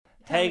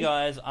Hey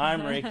guys,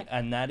 I'm Rick,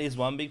 and that is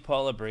One Big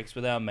Pile of Bricks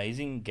with our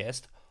amazing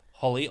guest,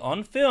 Holly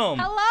on film.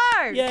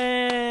 Hello!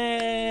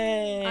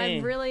 Yay!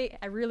 I'm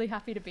really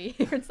happy to be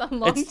here. It's a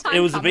long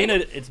time coming.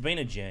 It's been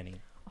a journey.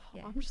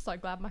 Yeah. I'm just so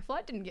glad my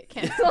flight didn't get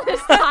cancelled this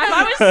time.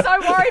 I was so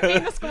worried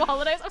being the school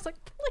holidays. I was like,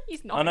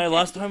 please not. I know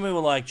last time we were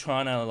like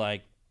trying to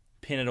like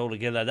pin it all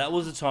together. That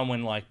was the time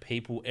when like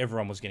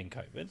everyone was getting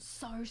COVID.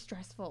 So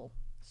stressful.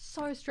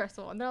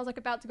 And then I was like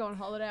about to go on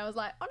holiday. I was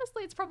like,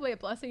 honestly, it's probably a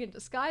blessing in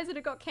disguise that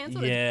it got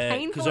cancelled. Yeah,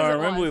 because I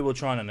remember we were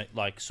trying to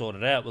like sort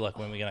it out. We're like,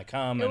 when we're going to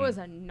come. It was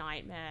a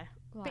nightmare.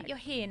 But you're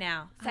here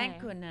now.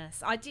 Thank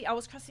goodness. I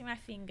was crossing my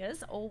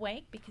fingers all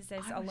week because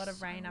there's a lot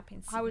of rain up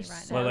in Sydney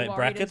right now. Wait,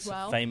 brackets?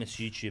 Famous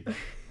YouTuber.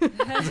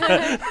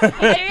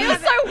 It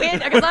was so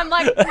weird because I'm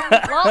like,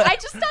 well, I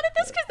just started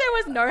this because there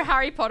was no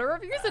Harry Potter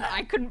reviews and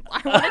I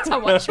wanted to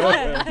watch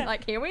one.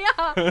 Like, here we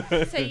are.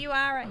 So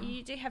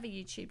you do have a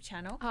YouTube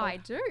channel. Oh, I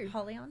do.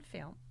 Holly on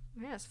Film.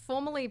 Yes,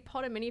 formerly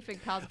Potter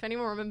Minifig Pals, if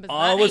anyone remembers that.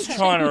 I was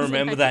trying to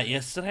remember that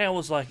yesterday. I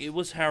was like, it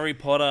was Harry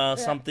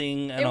Potter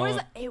something. And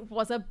it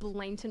was a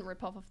blatant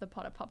rip-off of the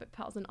Potter Puppet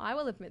Pals, and I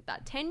will admit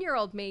that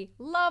 10-year-old me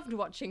loved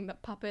watching the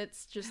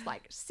puppets just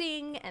like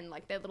sing and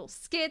like their little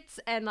skits,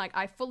 and like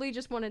I fully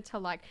just wanted to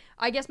like,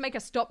 I guess, make a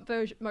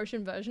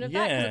stop-motion version of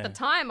that, because at the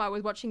time I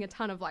was watching a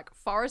ton of like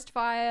Forest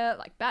Fire,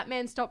 like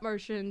Batman stop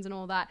motions and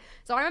all that.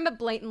 So I remember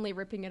blatantly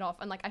ripping it off,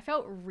 and like I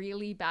felt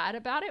really bad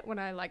about it when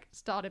I like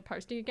started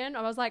posting again.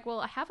 I was like, well,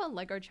 I have a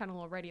Lego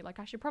channel already. Like,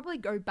 I should probably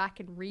go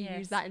back and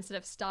reuse that instead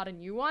of start a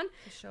new one.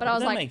 Sure. But I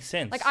was that like, makes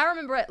sense. Like, I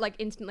remember it like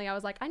instantly. I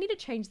was like, I need to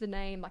change the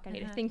name. Like, I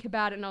need to think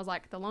about it. And I was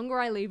like, the longer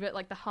I leave it,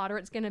 like, the harder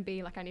it's going to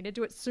be. Like, I need to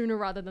do it sooner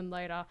rather than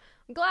later.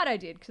 I'm glad I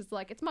did, because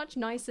like, it's much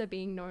nicer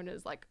being known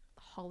as like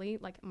Holly,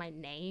 like my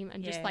name,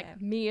 and just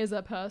like me as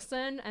a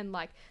person, and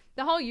like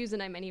the whole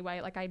username anyway.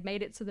 Like, I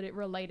made it so that it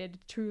related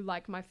to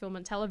like my film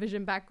and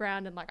television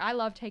background, and like I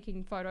love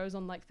taking photos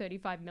on like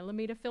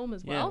 35mm film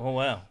as well. Yeah, oh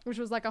wow. Which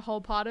was like a whole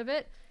part of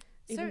it.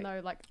 Even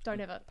though, like, don't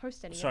ever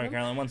post any Sorry, of them.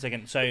 Caroline, 1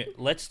 second. So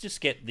let's just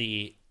get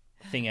the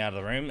thing out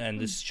of the room and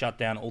just shut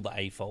down all the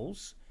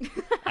AFOLs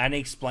and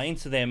explain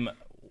to them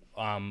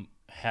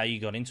how you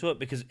got into it,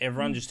 because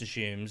everyone just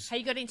assumes... How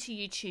you got into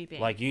YouTubing.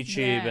 Like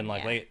YouTube and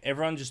like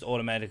everyone just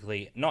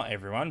automatically... Not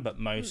everyone, but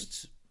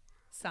most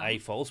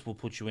AFOLs will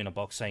put you in a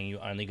box saying you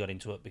only got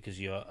into it because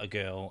you're a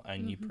girl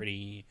and you're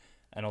pretty...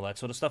 and all that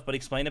sort of stuff. But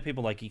explain to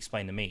people, like you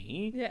explain to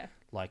me,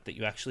 like that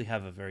you actually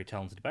have a very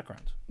talented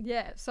background.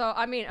 Yeah, so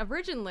I mean,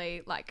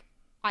 originally, like,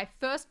 I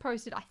first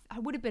posted, I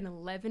would have been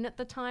 11 at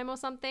the time or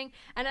something,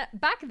 and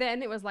back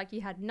then it was like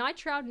you had Night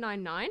Shroud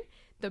 99,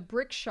 The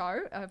Brick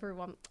Show,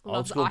 everyone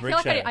loves it. I feel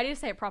like I need to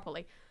say it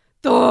properly.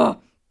 The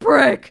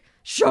Brick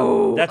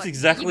Show. That's like,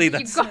 exactly you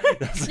gotta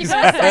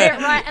say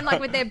it right, and like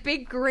with their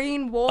big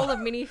green wall of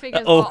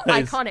minifigures,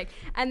 iconic.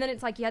 And then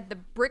it's like you had the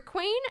Brick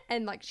Queen,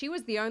 and like she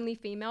was the only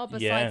female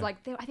besides like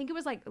I think it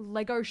was like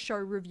Lego show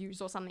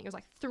reviews or something. It was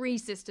like 3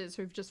 sisters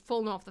who've just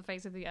fallen off the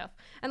face of the earth,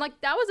 and like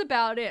that was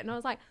about it. And I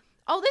was like,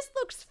 oh, this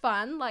looks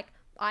fun. Like,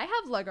 I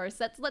have Lego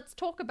sets, let's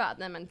talk about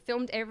them, and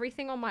filmed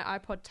everything on my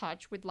iPod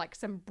Touch with like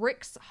some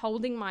bricks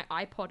holding my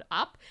iPod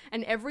up,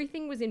 and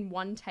everything was in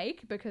one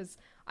take because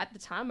at the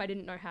time I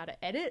didn't know how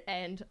to edit,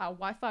 and our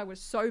Wi-Fi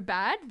was so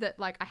bad that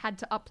like I had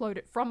to upload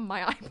it from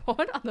my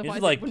iPod, otherwise you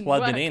just like it wouldn't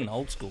plugged work. it in,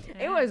 old school.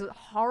 It was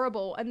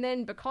horrible. And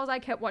then because I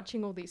kept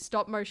watching all these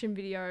stop motion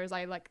videos,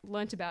 I like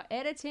learnt about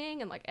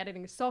editing and like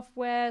editing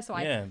software, so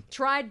I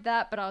tried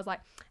that, but I was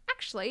like,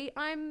 actually,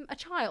 I'm a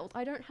child.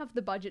 I don't have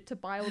the budget to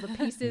buy all the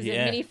pieces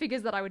and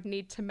minifigures that I would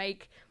need to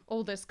make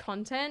all this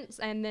content.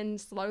 And then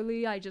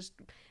slowly I just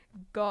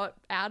got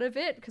out of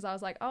it because I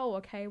was like, oh,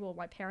 okay, well,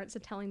 my parents are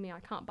telling me I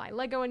can't buy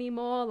Lego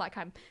anymore. Like,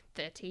 I'm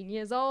 13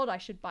 years old. I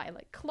should buy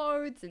like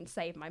clothes and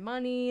save my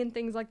money and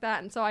things like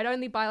that. And so I'd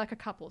only buy like a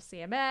couple of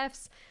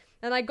CMFs.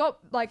 And I got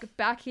like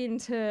back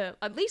into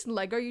at least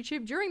Lego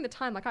YouTube during the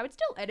time. Like, I would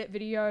still edit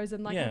videos,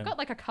 and like I've got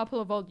like a couple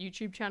of old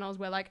YouTube channels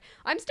where like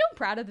I'm still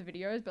proud of the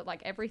videos, but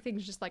like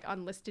everything's just like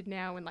unlisted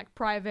now and like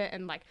private,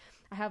 and like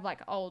I have like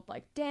old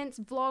like dance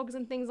vlogs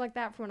and things like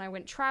that from when I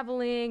went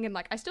traveling, and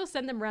like I still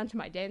send them around to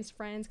my dance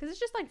friends because it's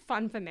just like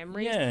fun for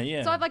memories.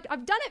 So I've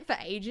done it for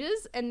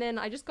ages, and then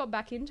I just got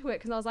back into it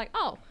because I was like,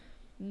 oh,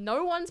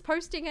 no one's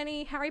posting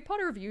any Harry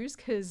Potter reviews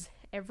because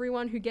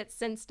everyone who gets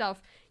sent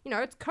stuff, you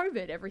know, it's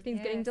COVID,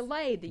 everything's getting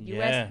delayed, the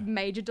US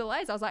major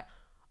delays. I was like,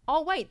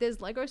 oh wait,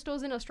 there's Lego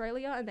stores in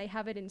Australia and they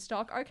have it in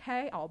stock.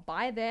 Okay, I'll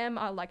buy them.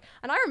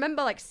 And I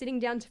remember like sitting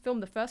down to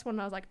film the first one,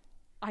 and I was like,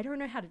 I don't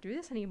know how to do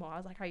this anymore. I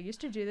was like, I used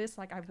to do this.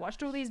 Like, I've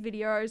watched all these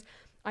videos.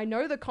 I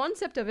know the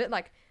concept of it.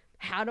 Like,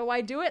 how do I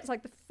do it? It's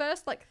like the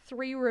first like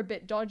 3 were a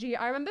bit dodgy.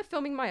 I remember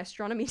filming my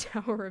astronomy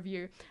tower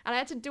review, and I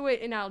had to do it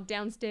in our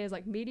downstairs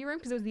like media room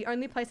because it was the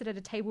only place that had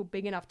a table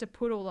big enough to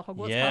put all the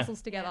Hogwarts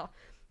castles together.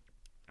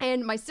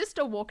 And my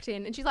sister walked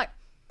in and she's like,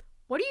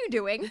 what are you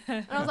doing?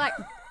 And I was like,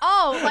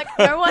 oh, like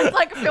no one's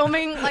like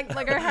filming like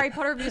Lego Harry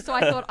Potter reviews, so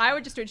I thought I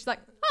would just do it. She's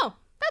like, oh,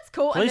 that's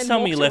cool. Please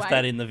tell me you left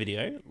that in the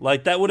video.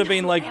 Like, that would have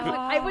been like...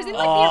 I was in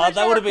like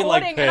the original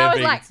recording, and I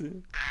was like...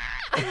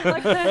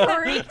 like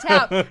freaked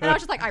out. And I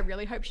was just like, I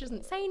really hope she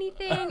doesn't say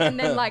anything. And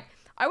then like,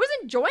 I was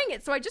enjoying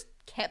it, so I just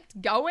kept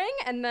going,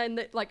 and then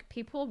like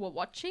people were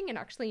watching and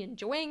actually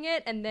enjoying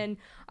it, and then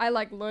I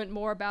like learned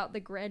more about the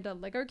grander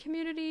Lego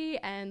community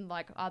and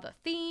like other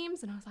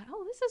themes, and I was like,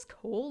 oh, this is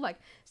cool. Like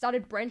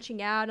started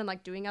branching out and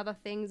like doing other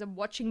things and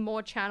watching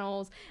more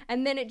channels,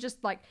 and then it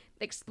just like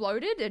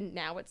exploded, and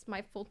now it's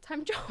my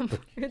full-time job.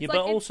 Yeah, but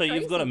also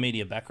you've got a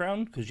media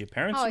background because your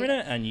parents are in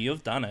it and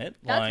you've done it.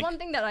 That's one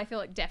thing that I feel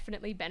like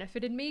definitely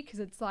benefited me, because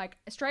it's like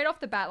straight off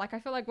the bat, like I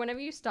feel like whenever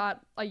you start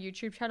a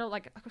YouTube channel,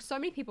 like so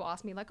many people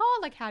ask me like, oh,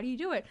 like how do you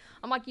do it?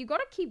 I'm like, you got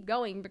to keep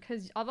going,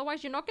 because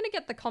otherwise you're not going to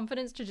get the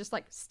confidence to just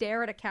like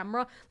stare at a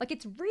camera. Like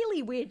it's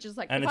really weird, just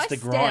like and if it's I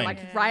stare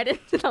like right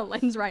into the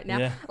lens right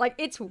now, like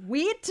it's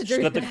weird to do.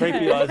 She's got the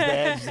creepy eyes,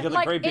 Dan. She's got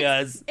the creepy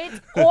eyes.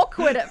 It's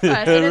awkward at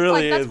first, and it's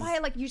really like that's why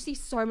like you see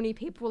so many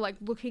people like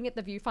looking at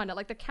the viewfinder,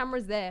 like the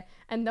camera's there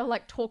and they'll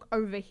like talk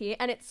over here,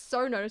 and it's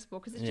so noticeable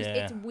because it's just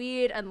it's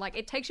weird, and like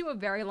it takes you a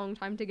very long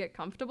time to get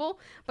comfortable,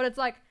 but it's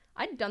like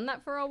I'd done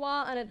that for a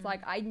while, and it's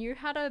like I knew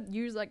how to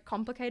use like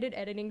complicated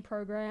editing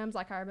programs.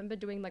 Like I remember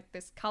doing like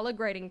this color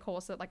grading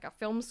course at like a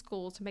film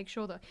school to make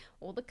sure that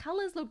all the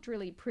colors looked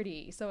really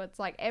pretty. So it's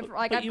like but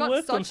I've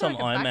got on some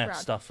IMAX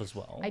stuff as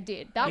well. I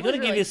did. You got to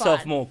give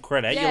yourself more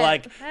credit. You're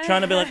like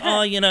trying to be like,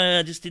 oh, you know,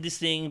 I just did this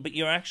thing, but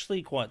you're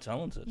actually quite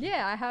talented.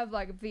 Yeah, I have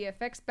like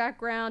VFX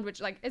background,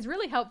 which like is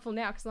really helpful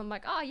now, because I'm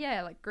like, oh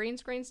yeah, like green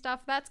screen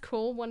stuff, that's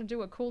cool. Want to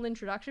do a cool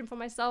introduction for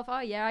myself?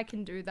 Oh yeah, I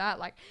can do that.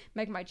 Like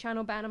make my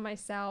channel banner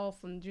myself.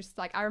 And just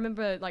like I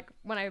remember like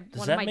when I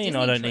does that mean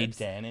I don't need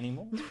Dan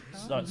anymore?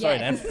 Sorry,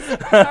 Dan.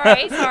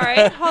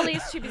 sorry.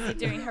 Holly's too busy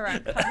doing her own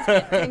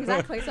content.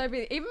 Exactly. So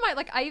even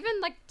I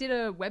even did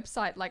a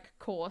website like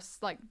course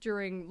like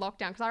during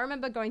lockdown, because I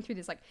remember going through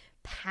this like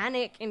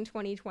panic in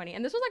 2020,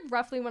 and this was like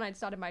roughly when I'd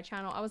started my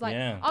channel. I was like,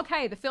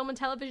 okay, the film and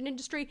television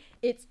industry,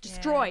 it's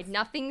destroyed.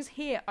 Nothing's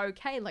here.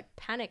 Okay, like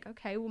panic.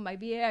 Okay, well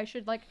maybe I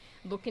should like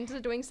look into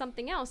doing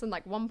something else. And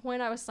like one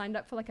point I was signed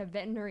up for like a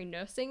veterinary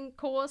nursing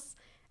course.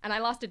 And I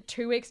lasted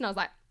 2 weeks, and I was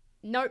like,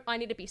 nope, I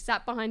need to be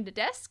sat behind a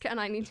desk, and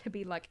I need to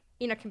be like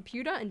in a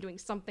computer and doing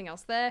something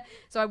else there.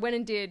 So I went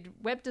and did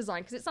web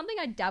design, because it's something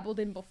I dabbled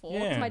in before.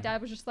 Because my dad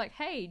was just like,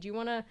 hey, do you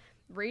want to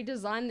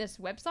redesign this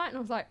website? And I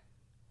was like,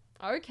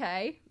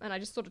 okay. And I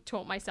just sort of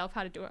taught myself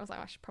how to do it. I was like,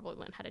 I should probably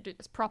learn how to do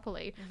this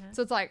properly.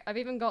 So it's like, I've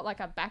even got like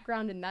a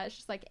background in that. It's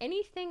just like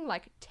anything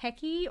like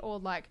techie or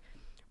like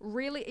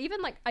really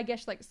even like I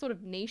guess like sort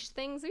of niche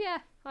things. Yeah,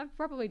 I've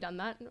probably done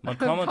that. My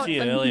comment to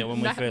you earlier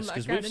when we first,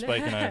 because we've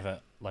spoken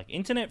over like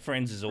internet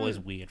friends is always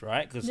weird,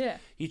 right? Because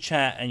you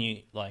chat and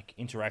you like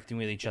interacting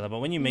with each other, but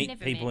when you meet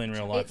people in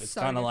real life, it's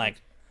so kind of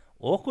like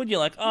awkward. You're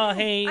like, oh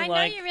hey, I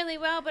know you really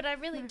well, but I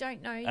really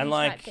don't know you. And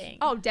like, type thing.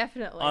 Oh,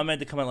 definitely. I made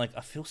the comment like,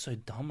 I feel so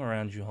dumb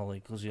around you,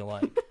 Holly, because you're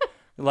like,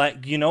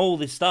 like you know all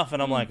this stuff,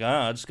 and I'm like,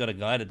 I just got a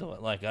guy to do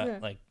it. Like,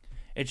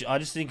 I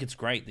just think it's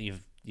great that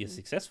you're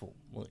successful.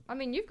 I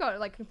mean, you've got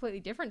like completely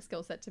different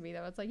skill set to me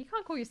though. It's like you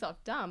can't call yourself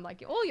dumb.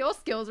 Like all your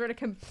skills are in a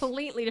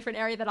completely different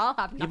area that I'll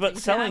have. Yeah, but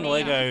selling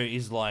Lego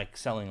is like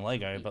selling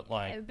Lego, but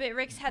like. But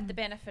Rick's had the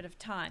benefit of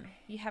time.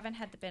 You haven't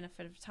had the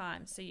benefit of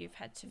time, so you've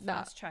had to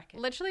fast track it.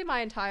 Literally, my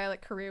entire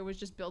like career was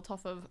just built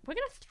off of we're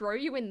gonna throw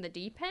you in the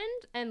deep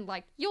end, and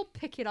like you'll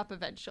pick it up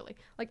eventually.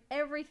 Like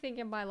everything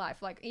in my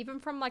life, like even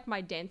from like my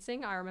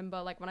dancing, I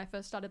remember like when I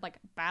first started like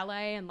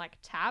ballet and like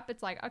tap.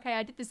 It's like okay,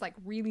 I did this like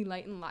really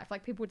late in life.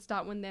 Like people would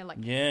start when they're like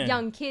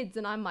young kids,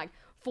 and I'm like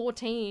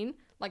 14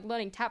 like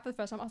learning tap for the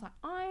first time. I was like,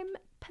 I'm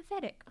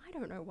pathetic, I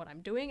don't know what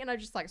I'm doing. And I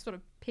just like sort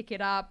of pick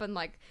it up, and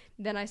like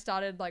then I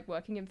started like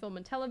working in film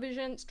and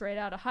television straight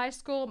out of high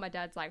school. My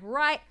dad's like,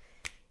 right,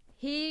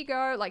 here you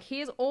go, like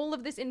here's all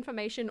of this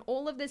information,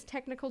 all of this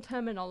technical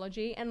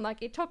terminology. And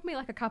like it took me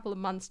like a couple of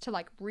months to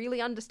like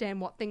really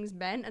understand what things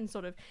meant, and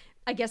sort of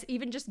I guess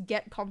even just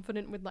get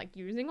confident with like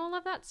using all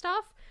of that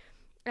stuff.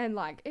 And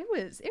like it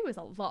was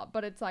a lot,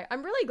 but it's like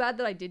I'm really glad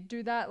that I did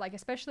do that, like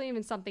especially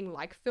even something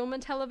like film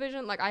and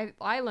television. Like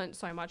I learned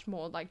so much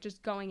more, like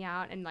just going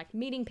out and like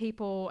meeting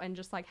people and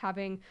just like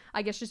having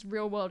I guess just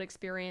real world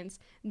experience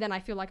than I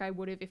feel like I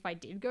would have if I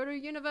did go to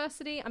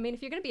university. I mean,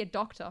 if you're going to be a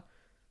doctor,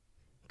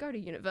 go to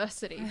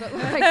university, but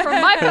like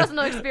from my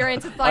personal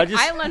experience, it's like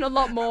I learned a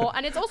lot more,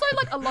 and it's also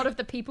like a lot of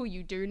the people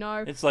you do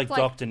know. It's like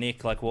Dr.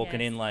 Nick like walking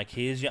in like,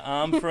 here's your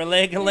arm for a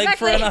leg, a leg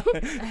for another.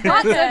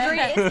 Heart surgery,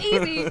 it's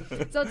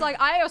easy. So it's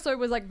like I also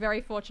was like very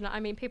fortunate.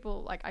 I mean,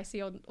 people like I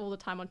see all the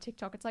time on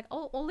TikTok, it's like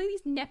all of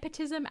these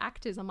nepotism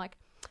actors. I'm like,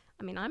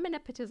 I mean, I'm a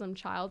nepotism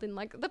child in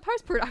like the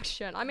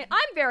post-production. I mean,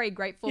 I'm very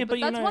grateful, but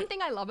that's one thing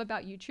I love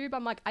about YouTube.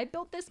 I'm like, I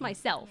built this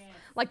myself. Yes.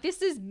 Like,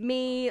 this is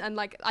me. And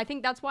like, I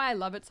think that's why I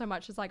love it so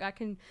much. It's like, I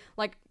can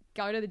like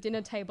go to the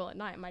dinner table at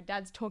night and my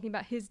dad's talking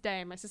about his day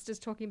and my sister's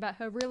talking about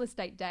her real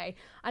estate day.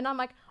 And I'm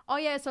like, oh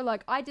yeah, so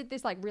like I did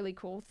this like really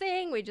cool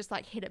thing. We just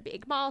like hit a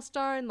big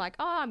milestone. Like,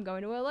 oh, I'm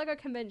going to a Lego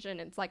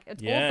convention. It's like,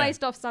 it's all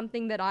based off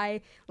something that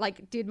I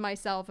like did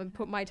myself and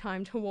put my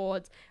time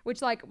towards,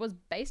 which like was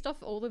based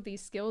off all of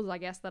these skills, I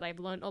guess, that I've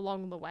learned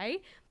along the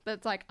way. But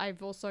it's like,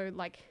 I've also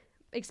like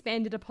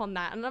expanded upon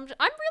that, and I'm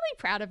really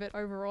proud of it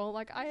overall.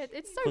 Like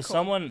it's so cool. For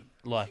someone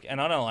like, and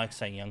I don't like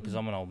saying young because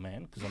I'm an old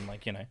man, because I'm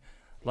like,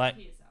 like,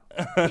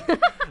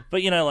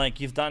 but like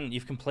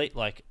you've complete,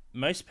 like,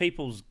 most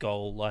people's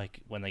goal, like,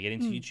 when they get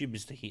into YouTube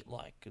is to hit,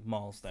 like,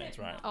 milestones,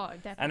 right? Oh,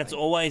 definitely. And it's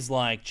always,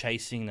 like,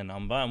 chasing the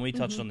number. And we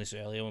touched on this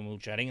earlier when we were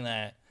chatting,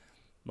 that,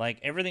 like,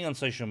 everything on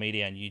social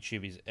media and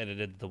YouTube is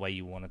edited the way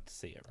you want it to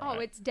see it, right? Oh,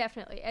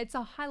 it's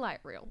a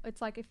highlight reel.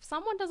 It's like, if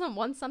someone doesn't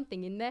want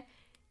something in there,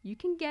 you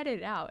can get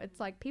it out. It's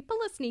like, people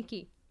are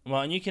sneaky.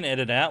 Well, and you can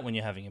edit out when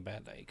you're having a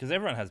bad day, because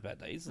everyone has bad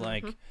days.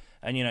 Like,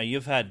 and,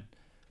 you've had,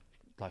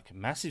 like,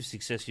 massive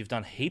success. You've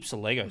done heaps of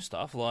Lego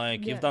stuff.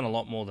 Like, you've done a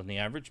lot more than the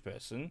average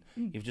person.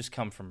 You've just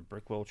come from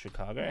Brickworld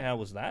Chicago. How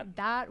was that?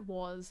 That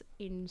was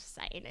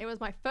insane. It was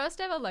my first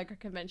ever Lego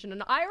convention,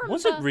 and I remember...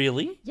 Was it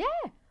really? Yeah.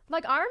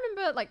 Like, I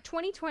remember, like,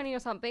 2020 or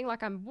something,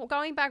 like, I'm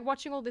going back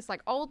watching all this,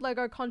 like, old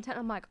Lego content.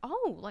 I'm like,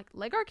 oh, like,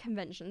 Lego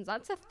conventions,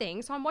 that's a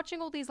thing. So I'm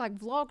watching all these, like,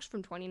 vlogs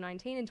from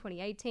 2019 and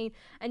 2018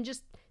 and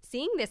just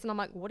seeing this. And I'm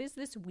like, what is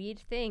this weird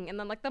thing? And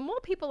then, like, the more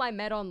people I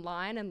met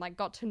online and, like,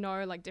 got to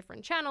know, like,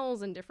 different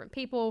channels and different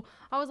people,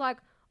 I was like,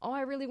 oh,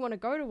 I really want to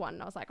go to one.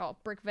 And I was like, oh,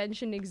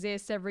 Brickvention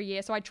exists every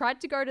year. So I tried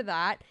to go to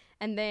that,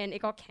 and then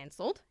it got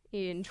cancelled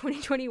in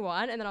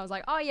 2021, and then I was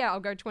like, oh yeah, I'll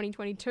go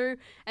 2022,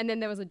 and then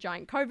there was a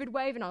giant COVID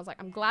wave, and I was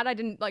like, I'm glad I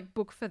didn't, like,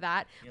 book for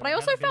that. But I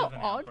also felt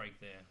odd.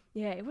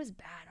 Yeah, it was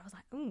bad. I was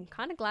like,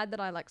 kind of glad that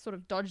I, like, sort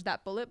of dodged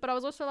that bullet, but I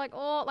was also like,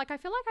 oh, like, I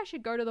feel like I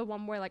should go to the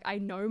one where, like, I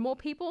know more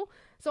people.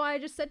 So I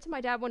just said to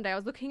my dad one day, I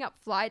was looking up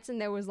flights, and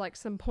there was, like,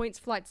 some points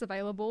flights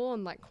available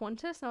on, like,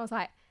 Qantas, and I was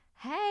like,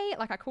 hey,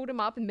 like, I called him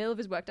up in the middle of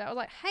his workday. I was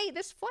like, hey,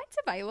 this flight's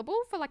available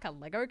for, like, a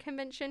Lego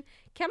convention.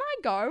 Can I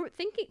go?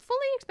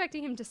 Fully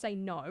expecting him to say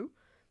no.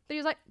 But he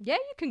was like, yeah,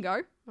 you can go.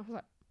 I was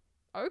like,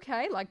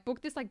 okay, like,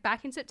 booked this, like,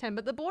 back in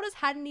September. The borders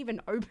hadn't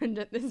even opened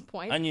at this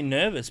point. And you're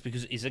nervous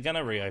because is it going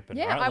to reopen,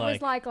 yeah, right? I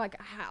was like,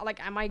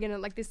 am I going to,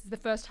 like, this is the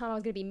first time I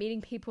was going to be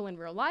meeting people in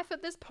real life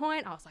at this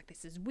point. I was like,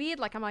 this is weird.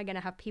 Like, am I going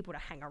to have people to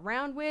hang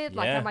around with?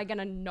 Like, am I going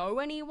to know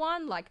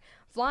anyone? Like,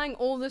 flying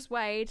all this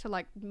way to,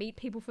 like, meet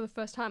people for the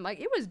first time. Like,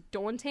 it was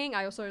daunting.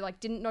 I also, like,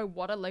 didn't know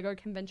what a Lego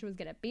convention was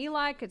going to be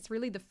like. It's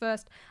really the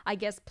first, I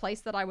guess,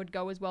 place that I would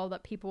go as well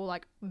that people,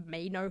 like,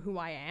 may know who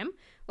I am.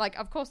 Like,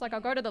 of course, like,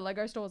 I'll go to the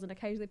Lego stores and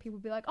occasionally people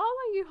will be like, oh,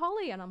 are you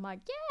Holly? And I'm like,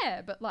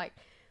 yeah, but, like,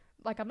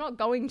 I'm not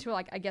going to,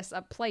 like, I guess,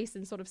 a place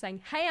and sort of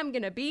saying, hey, I'm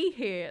going to be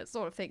here,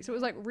 sort of thing. So it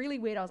was, like, really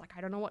weird. I was like,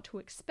 I don't know what to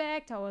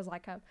expect. I was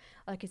like,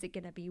 is it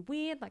going to be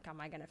weird? Like, am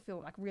I going to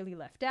feel, like, really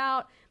left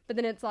out? But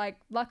then it's like,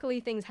 luckily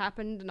things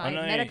happened, and I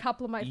met a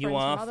couple of my friends. You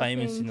are from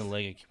famous things. In the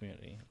Lego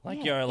community.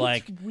 Like, you're,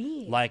 like,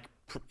 weird. Like,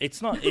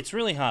 it's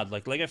really hard.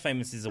 Like, Lego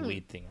famous is a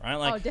weird thing, right?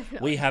 Like,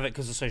 definitely. We have it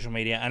because of social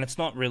media, and it's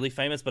not really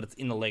famous, but it's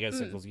in the Lego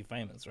circles you're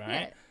famous, right?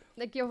 Yeah.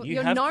 Like, you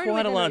have known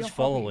quite a large hobbies.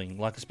 following,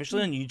 like,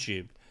 especially on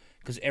YouTube,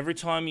 because every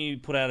time you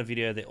put out a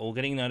video, they're all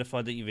getting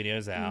notified that your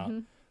video's out.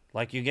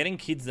 Like, you're getting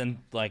kids and,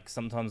 like,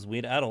 sometimes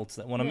weird adults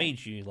that want to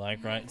meet you,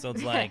 like, right? So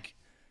it's like,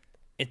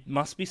 it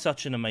must be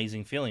such an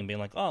amazing feeling being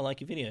like, oh, I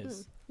like your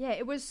videos. Yeah,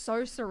 it was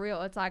so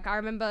surreal. It's like, I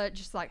remember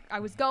just, like,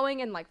 I was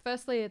going, and, like,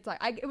 firstly, it's like,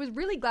 it was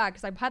really glad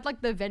because I had,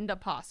 like, the vendor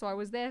pass, so I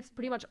was there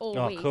pretty much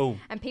all week. Cool.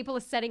 And people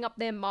are setting up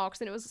their mocks,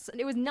 and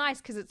it was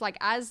nice because it's like,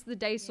 as the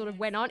days sort of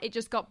went on, it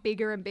just got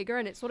bigger and bigger,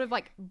 and it's sort of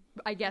like,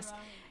 I guess,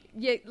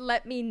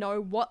 let me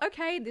know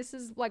this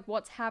is, like,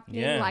 what's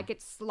happening. Yeah. Like,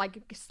 it's,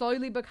 like,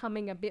 slowly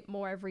becoming a bit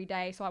more every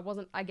day, so I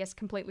wasn't, I guess,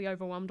 completely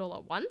overwhelmed all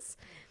at once.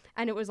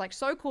 And it was, like,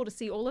 so cool to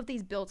see all of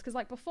these builds, because,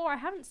 like, before I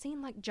haven't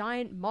seen, like,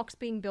 giant mocks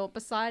being built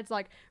besides,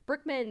 like,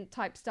 Brickman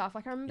type stuff.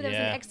 Like, I remember there was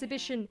an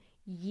exhibition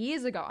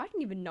years ago. I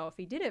didn't even know if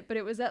he did it, but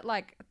it was at,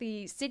 like,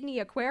 the Sydney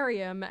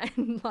Aquarium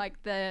and,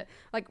 like, the,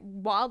 like,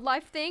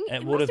 wildlife thing.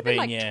 It must have been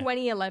like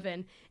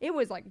 2011. It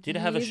was, like, did it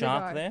have a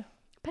shark there?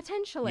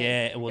 Potentially.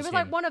 Yeah, it was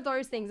like one of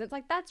those things. It's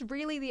like, that's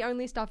really the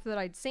only stuff that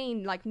I'd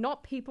seen, like,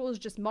 not people's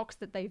just mocks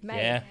that they've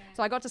made. Yeah.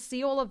 So I got to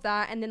see all of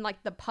that, and then,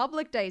 like, the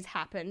public days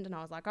happened, and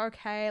I was like,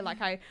 okay, like,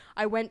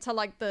 I went to,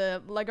 like,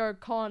 the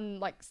LegoCon,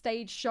 like,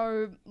 stage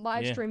show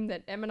live stream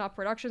that M&R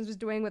Productions was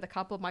doing with a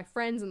couple of my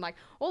friends, and, like,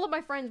 all of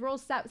my friends were all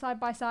sat side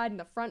by side in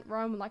the front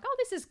row, and like, oh,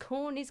 this is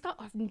cool, and he's got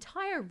an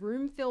entire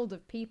room filled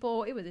of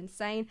people. It was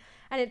insane.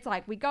 And it's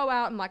like, we go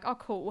out, and like, oh,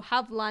 cool, we'll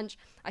have lunch.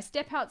 I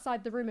step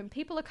outside the room, and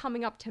people are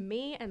coming up to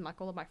me and,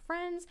 like, all of my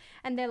friends,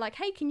 and they're like,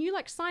 hey, can you,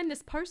 like, sign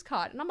this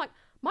postcard? And I'm like,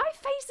 my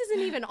face isn't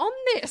even on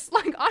this.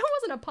 Like, I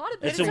wasn't a part of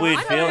this. It's a weird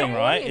feeling,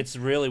 right? It's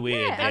really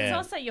weird. Yeah, it's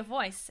also your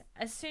voice.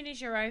 As soon as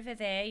you're over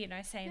there,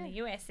 say in the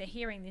US, they're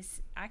hearing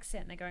this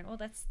accent and they're going, oh,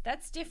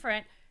 that's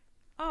different.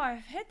 Oh,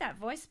 I've heard that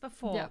voice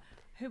before. Yep.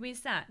 Who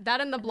is that?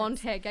 That and the blonde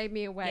hair gave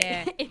me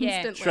away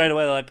instantly. Straight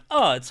away, they're like,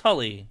 oh, it's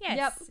Holly.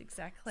 Yes,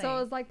 exactly. So it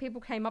was like,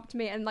 people came up to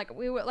me, and, like,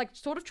 we were, like,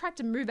 sort of tried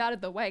to move out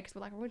of the way because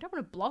we're like, we don't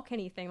want to block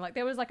anything. Like,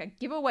 there was, like, a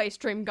giveaway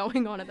stream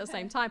going on at the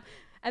same time.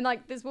 And,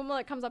 like, this woman,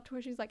 like, comes up to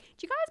her, she's like, do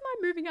you guys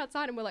mind moving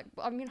outside? And we're like,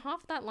 I mean,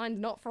 half that line's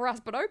not for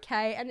us, but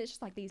okay. And it's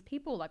just like, these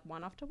people, like,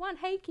 one after one,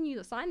 hey, can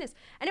you sign this?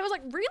 And it was,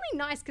 like, really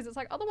nice because it's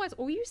like, otherwise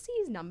all you see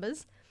is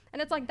numbers.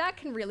 And it's like, that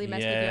can really mess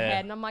with your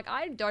head. And I'm like,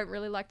 I don't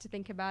really like to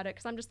think about it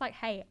because I'm just like,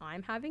 hey,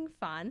 I'm having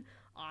fun.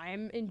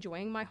 I'm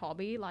enjoying my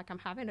hobby. Like, I'm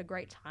having a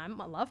great time.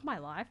 I love my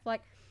life.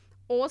 Like,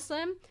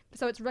 awesome.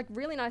 So it's like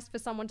really nice for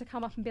someone to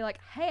come up and be like,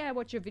 hey, I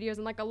watch your videos.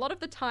 And like a lot of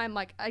the time,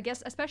 like, I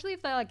guess, especially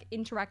if they're like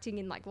interacting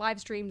in like live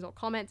streams or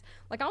comments,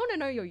 like, I want to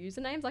know your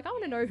usernames. Like, I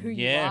want to know who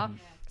you are. Yeah.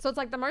 So it's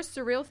like the most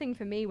surreal thing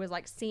for me was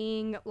like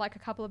seeing like a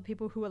couple of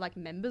people who were like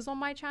members on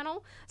my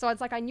channel. So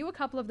it's like I knew a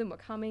couple of them were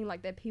coming.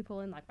 Like, they're people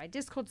in like my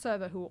Discord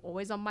server who are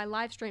always on my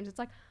live streams. It's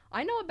like,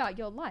 I know about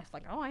your life.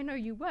 Like, oh, I know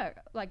you work,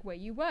 like where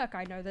you work.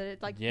 I know that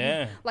it's like,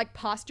 you, like,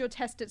 passed your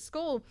test at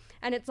school.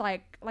 And it's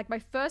like my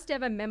first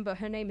ever member,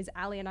 her name is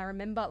Ali. And I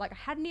remember like I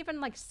hadn't even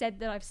like said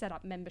that I've set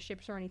up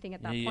memberships or anything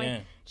at that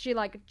point. She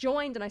like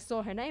joined and I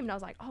saw her name and I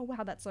was like, oh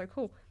wow, that's so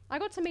cool. I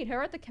got to meet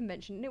her at the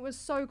convention and it was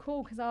so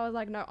cool because I was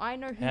like, no, I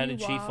know who you are. How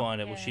did she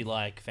find it? Was she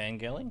like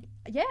fangirling?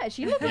 Yeah,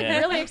 she looked like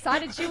really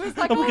excited. She was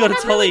like, oh my God,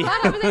 it's Holly. Really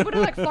glad I was able to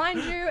like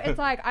find you. It's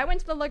like, I went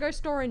to the Lego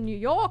store in New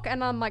York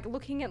and I'm like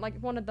looking at like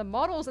one of the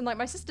models and like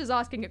my sister's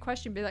asking a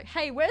question, be like,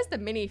 hey, where's the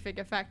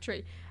minifigure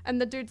factory? And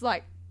the dude's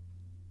like,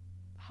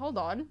 hold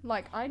on,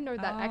 like, I know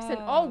that accent.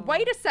 Oh,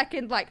 wait a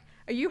second, like,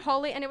 are you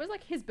Holly? And it was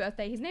like his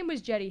birthday. His name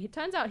was Jetty. It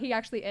turns out he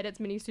actually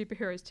edits Mini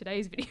Superheroes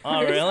Today's videos.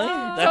 Oh, really?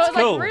 That's cool.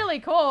 So it was like really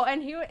cool.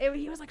 And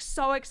he was like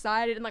so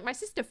excited. And like my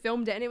sister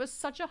filmed it and it was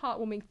such a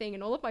heartwarming thing.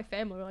 And all of my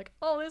family were like,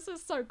 oh, this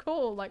is so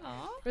cool. Like,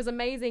 it was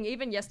amazing.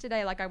 Even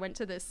yesterday, like I went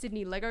to the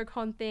Sydney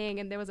LegoCon thing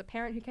and there was a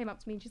parent who came up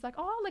to me and she's like,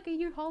 oh, like, are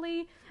you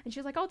Holly? And she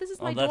was like, oh, this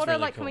is my daughter.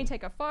 Really like, cool. Can we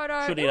take a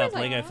photo? Should eat up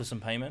Lego for some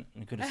payment.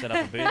 You could have set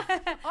up a booth.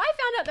 I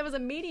found out there was a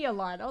media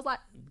line. I was like,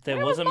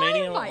 there was a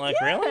media line?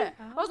 Like, really?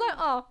 I was like,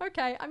 oh,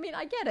 okay. I mean,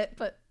 I get it,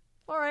 but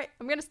all right,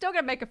 I'm still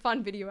gonna make a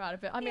fun video out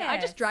of it. I mean,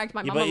 I just dragged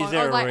my mum along. But is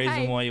there a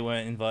reason why you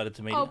weren't invited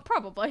to media? Oh,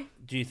 probably.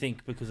 Do you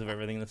think because of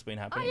everything that's been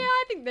happening? Yeah,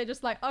 I think they're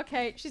just like,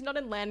 okay, she's not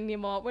in LAN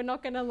anymore. We're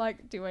not gonna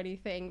like do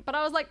anything. But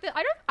I was like,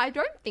 I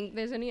don't think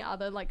there's any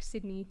other like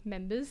Sydney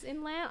members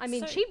in LAN. I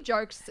mean, Cheap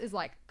Jokes is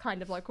like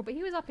kind of local, but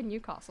he was up in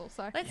Newcastle.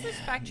 So let's just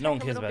backtrack no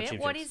one a cares little about bit. Cheap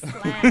What Jokes. is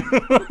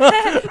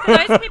LAN?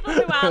 For those people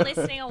who are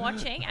listening or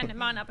watching and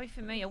might not be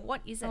familiar,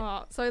 what is it?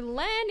 So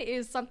LAN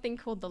is something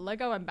called the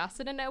Lego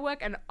Ambassador Network,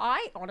 and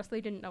I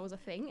honestly didn't know it was a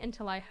thing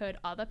until I heard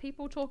other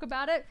people talk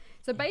about it.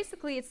 So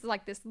basically it's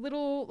like this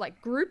little like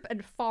group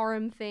and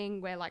forum thing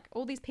where like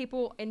all these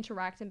people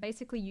interact and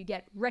basically you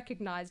get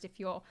recognized if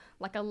you're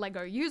like a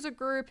Lego user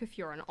group, if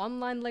you're an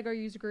online Lego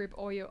user group,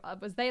 or you're,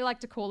 as they like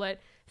to call it,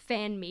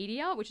 fan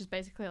media, which is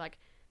basically like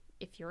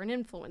if you're an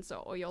influencer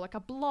or you're like a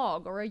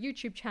blog or a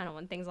YouTube channel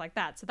and things like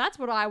that. So that's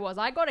what I was.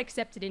 I got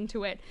accepted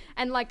into it.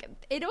 And like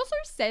it also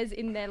says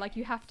in there like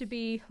you have to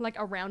be like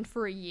around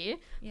for a year.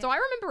 Yep. So I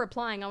remember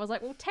replying. I was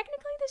like, well,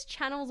 technically this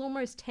channel's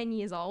almost 10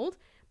 years old,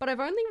 but I've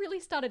only really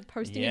started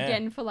posting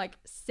again for like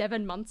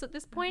 7 months at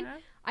this point.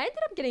 I ended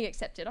up getting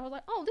accepted. I was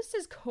like, oh, this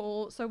is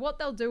cool. So what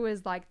they'll do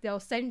is like they'll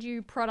send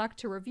you product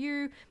to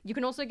review. You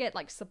can also get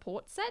like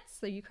support sets,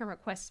 so you can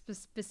request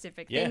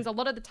specific things. A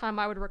lot of the time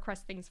I would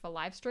request things for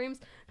live streams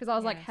because I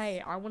was like,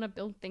 hey, I want to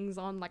build things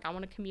on, like I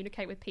want to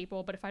communicate with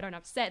people, but if I don't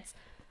have sets,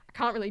 I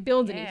can't really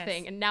build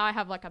anything. And now I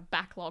have like a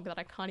backlog that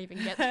I can't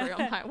even get through.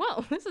 I'm like,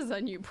 well, this is a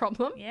new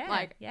problem.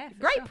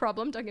 Great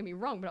problem, don't get me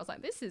wrong, but I was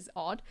like, this is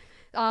odd.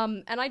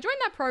 And I joined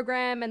that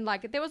program and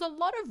like there was a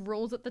lot of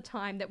rules at the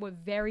time that were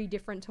very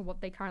different to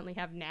what they currently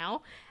have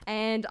now.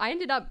 And I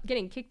ended up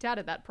getting kicked out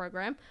of that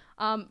program.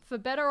 For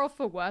better or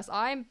for worse,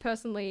 I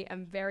personally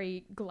am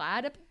very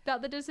glad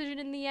about the decision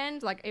in the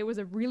end. Like it was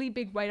a really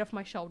big weight off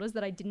my shoulders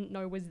that I didn't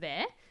know was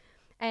there.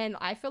 And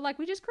I feel like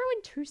we just grew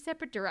in two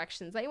separate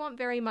directions. They want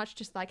very much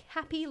just like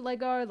happy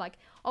Lego, like,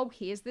 oh,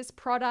 here's this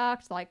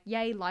product, like,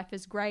 yay, life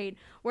is great.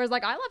 Whereas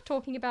like I love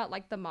talking about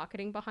like the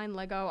marketing behind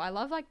Lego. I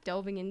love like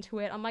delving into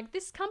it. I'm like,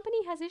 this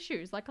company has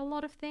issues, like a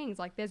lot of things.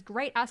 Like there's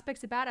great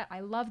aspects about it.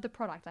 I love the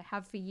product. I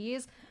have for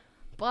years.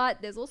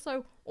 But there's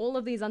also all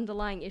of these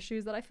underlying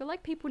issues that I feel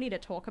like people need to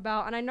talk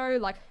about. And I know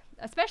like,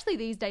 especially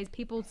these days,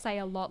 people say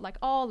a lot like,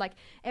 oh, like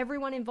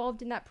everyone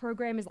involved in that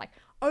program is like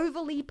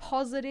overly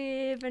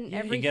positive and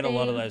everything. You get a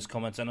lot of those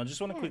comments. And I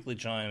just want to quickly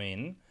chime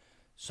in.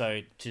 So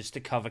just to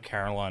cover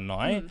Caroline and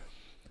I,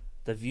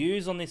 the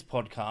views on this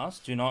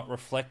podcast do not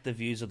reflect the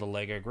views of the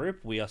Lego group.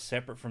 We are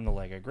separate from the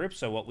Lego group.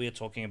 So what we are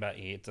talking about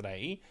here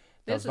today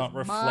does not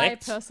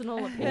reflect my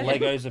personal opinion.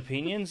 Lego's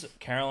opinions.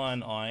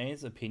 Caroline and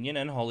I's opinion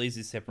and Holly's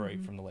is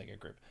separate from the Lego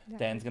group.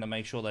 Dan's going to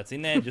make sure that's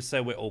in there just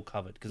so we're all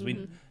covered because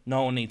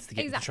no one needs to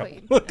get into trouble.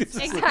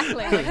 Exactly.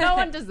 Like, no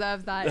one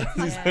deserves that.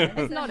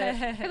 It's not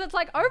it. Because it's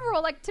like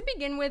overall, like to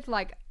begin with,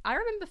 like I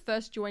remember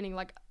first joining,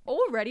 like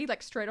already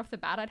like straight off the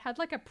bat, I'd had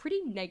like a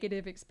pretty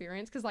negative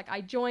experience because like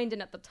I joined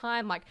and at the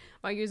time like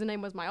my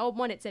username was my old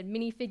one. It said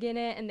minifig in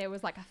it and there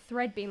was like a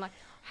thread being like,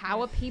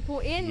 how are people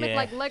in with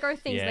like Lego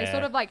things? They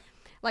sort of like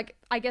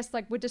I guess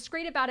like we're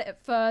discreet about it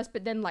at first,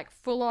 but then like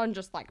full on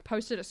just like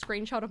posted a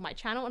screenshot of my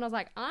channel and I was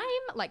like, I'm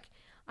like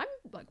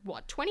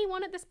what,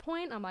 21 at this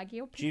point? I'm like,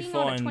 you're picking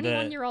on a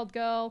 21-year-old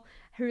girl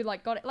who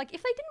like got it. Like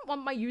if they didn't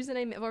want my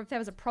username or if there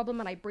was a problem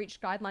and I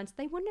breached guidelines,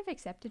 they wouldn't have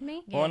accepted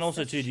me. Well, and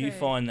also too, do you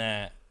find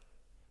that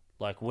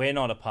Like, we're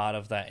not a part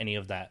of that, any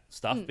of that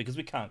stuff, because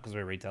we can't, because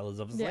we're retailers,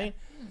 obviously.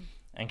 Yeah.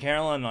 And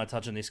Caroline and I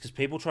touch on this because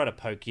people try to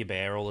poke your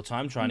bear all the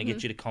time, trying to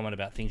get you to comment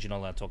about things you're not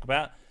allowed to talk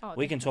about.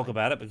 We can talk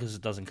about it because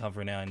it doesn't come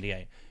through our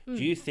NDA.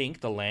 Do you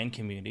think the LAN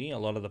community, a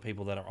lot of the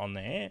people that are on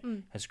there,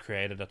 has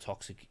created a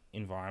toxic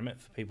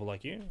environment for people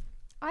like you?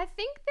 I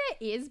think there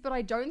is, but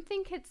I don't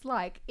think it's,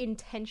 like,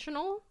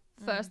 intentional.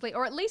 Firstly,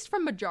 or at least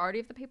from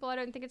majority of the people, I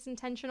don't think it's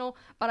intentional,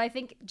 but I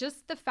think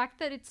just the fact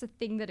that it's a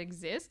thing that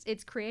exists,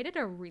 it's created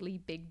a really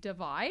big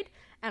divide,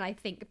 and I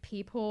think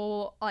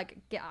people, like,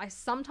 I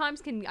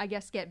sometimes can, I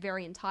guess, get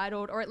very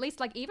entitled, or at least,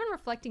 like, even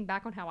reflecting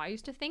back on how I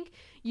used to think,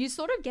 you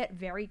sort of get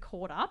very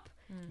caught up,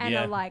 and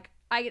are, like,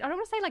 I don't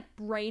want to say, like,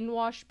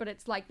 brainwashed, but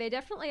it's, like, they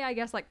definitely, I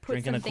guess, like, put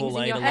drinking some things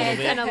in your head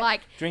and are,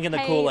 like... Drinking the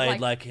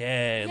Kool-Aid,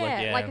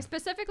 like,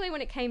 specifically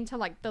when it came to,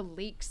 like, the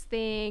leaks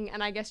thing,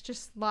 and I guess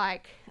just,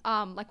 like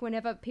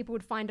whenever people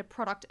would find a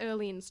product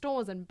early in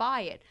stores and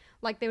buy it,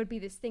 like, there would be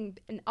this thing,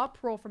 an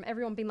uproar from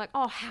everyone being like,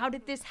 oh, how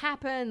did this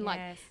happen? Yes. Like,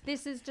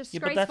 this is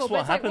disgraceful. Yeah, but that's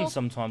what happens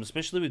sometimes,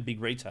 especially with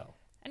big retail.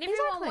 And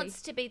everyone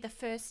wants to be the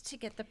first to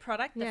get the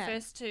product, the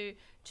first to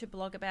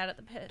blog about it,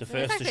 the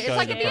first to show it's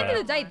like the at the end of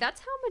the day,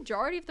 that's how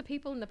majority of the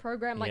people in the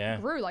program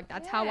grew. Like,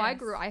 that's how I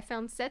grew. I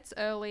found sets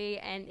early,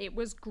 and it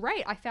was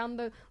great. I found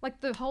the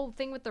whole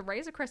thing with the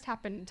Razor Crest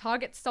happened.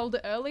 Target sold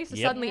it early, so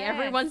suddenly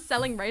everyone's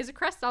selling Razor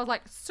Crest. I was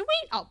like, sweet,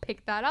 I'll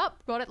pick that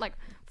up. Got it like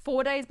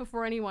 4 days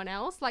before anyone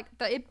else. Like,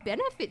 it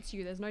benefits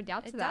you. There's no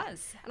doubt to that. It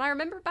does. And I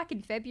remember back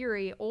in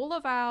February, all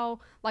of our,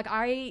 like,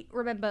 I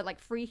remember,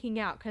 like, freaking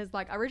out because,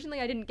 like, originally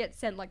I didn't get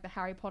sent, like, the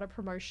Harry Potter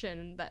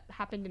promotion that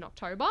happened in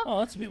October. Oh,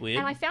 that's a bit weird.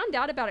 And I found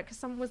out about it because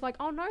someone was like,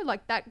 oh no,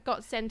 like, that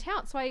got sent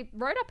out. So I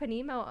wrote up an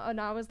email and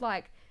I was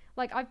like,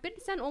 I've been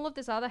sent all of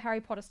this other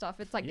Harry Potter stuff.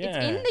 It's like, it's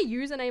in the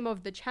username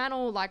of the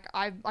channel. Like,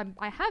 I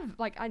have,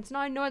 like,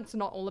 I know it's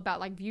not all about,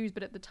 like, views,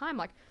 but at the time,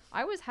 like,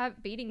 I was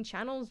beating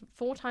channels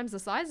 4 times the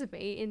size of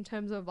me in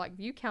terms of, like,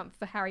 view count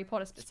for Harry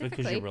Potter specifically. It's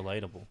because you're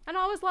relatable. And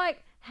I was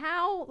like,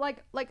 how,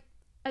 like,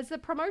 as the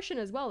promotion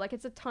as well, like,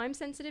 it's a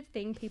time-sensitive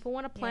thing. People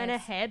want to plan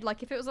ahead.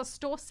 Like, if it was a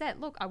store set,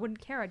 look, I wouldn't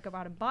care. I'd go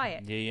out and buy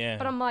it. Yeah.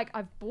 But I'm like,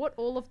 I've bought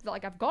all of the,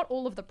 like, I've got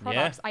all of the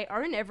products. I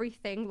own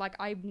everything. Like,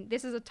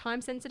 this is a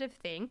time-sensitive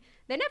thing.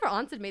 They never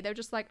answered me. They were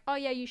just like, oh,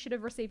 yeah, you should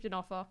have received an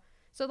offer.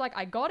 So, like,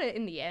 I got it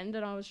in the end,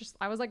 and I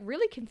was like,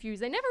 really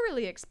confused. They never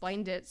really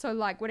explained it. So,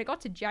 like, when it got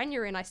to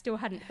January and I still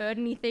hadn't heard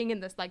anything,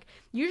 and this, like,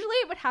 usually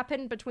it would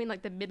happen between,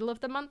 like, the middle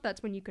of the month.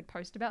 That's when you could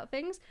post about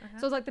things. So,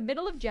 it was, like, the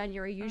middle of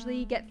January. Usually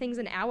you get things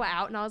an hour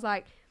out, and I was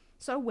like,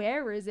 so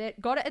where is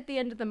it? Got it at the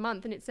end of the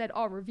month, and it said,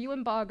 oh, review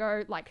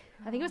embargo, like,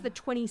 I think it was the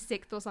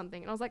 26th or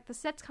something. And I was like, the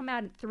sets come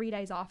out 3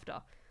 days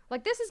after.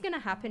 Like, this is going to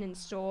happen in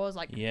stores.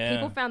 Like,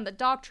 people found the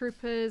Dark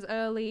Troopers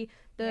early.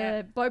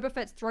 The Boba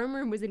Fett's throne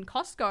room was in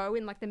Costco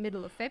in, like, the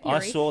middle of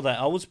February. I saw that.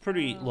 I was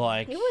pretty,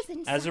 like, it was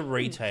insane. As a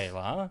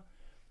retailer,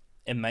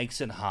 it makes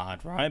it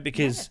hard, right?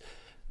 Because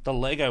the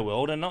Lego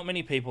world, and not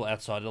many people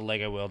outside of the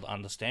Lego world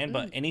understand,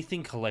 but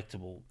anything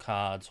collectible,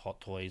 cards,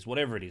 hot toys,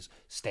 whatever it is,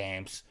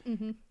 stamps,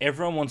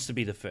 everyone wants to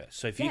be the first.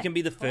 So if you can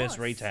be the first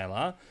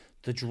retailer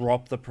to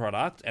drop the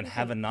product and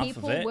have enough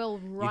people of it, will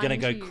you're going to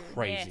go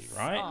crazy,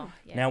 right? Oh,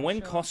 yeah, now, when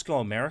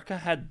Costco America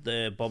had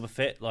the Boba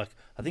Fett, like,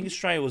 I think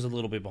Australia was a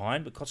little bit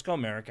behind, but Costco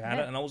America had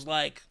it, and I was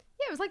like...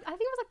 Yeah, it was like, I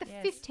think it was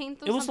like the 15th or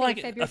something. It was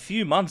like a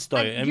few months though,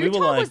 like, and Utah we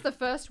were like, was the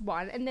first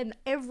one, and then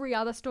every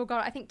other store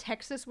got it. I think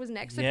Texas was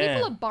next. So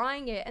people are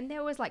buying it, and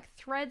there was like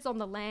threads on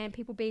the land,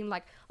 people being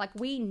like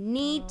we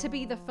need to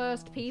be the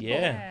first people.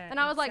 Yeah. And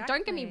I was like,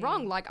 don't get me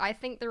wrong, like, I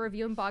think the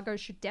review embargo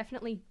should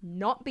definitely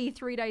not be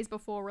 3 days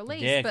before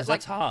release. Yeah, because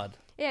like, that's hard.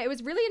 Yeah, it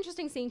was really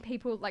interesting seeing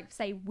people like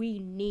say we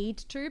need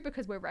to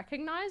because we're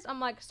recognized. I'm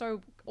like, so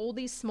all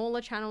these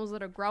smaller channels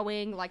that are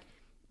growing, like,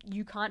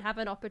 you can't have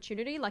an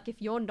opportunity. Like,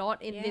 if you're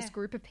not in this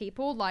group of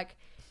people, like,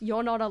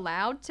 you're not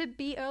allowed to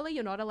be early.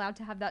 You're not allowed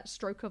to have that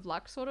stroke of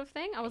luck sort of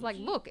thing. I was like,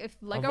 look, if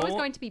Lego is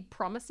going to be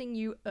promising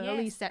you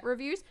early set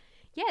reviews,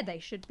 they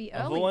should be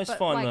early. I've always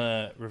found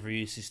the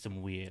review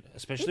system weird,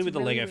 especially with the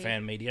really Lego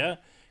fan media,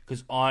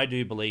 because I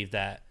do believe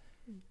that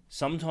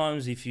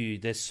sometimes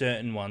there's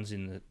certain ones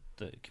in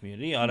the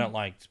community, I don't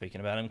like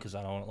speaking about them because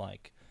I don't want,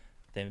 like,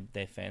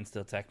 their fans to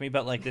attack me,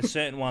 but, like, there's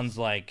certain ones,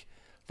 like,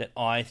 that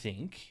I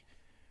think...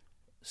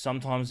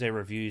 sometimes their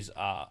reviews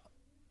are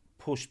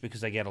pushed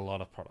because they get a lot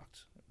of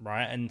product,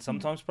 right? And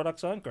sometimes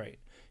products aren't great.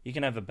 You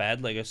can have a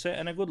bad Lego set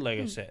and a good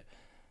Lego set.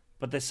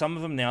 But there's some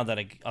of them now that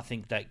I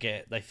think that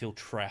they feel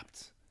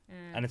trapped.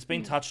 And it's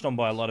been touched on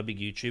by a lot of big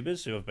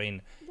YouTubers who have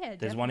been...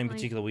 there's one in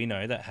particular we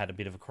know that had a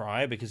bit of a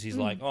cry because he's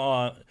like,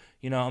 oh,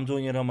 I'm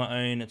doing it on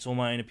my own. It's all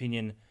my own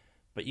opinion.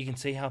 But you can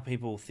see how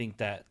people think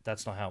that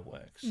that's not how it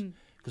works.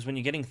 Because when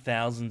you're getting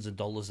thousands of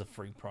dollars of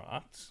free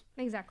products...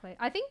 Exactly.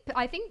 I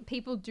think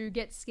people do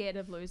get scared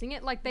of losing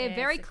it. Like, they're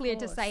very clear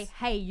to say,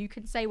 hey, you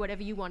can say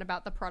whatever you want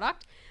about the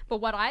product. But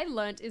what I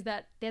learned is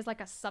that there's, like,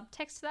 a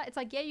subtext to that. It's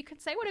like, yeah, you can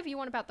say whatever you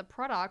want about the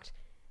product,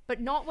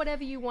 but not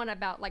whatever you want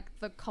about, like,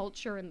 the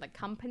culture and the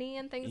company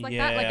and things like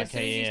that. Like, as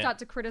soon as you start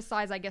to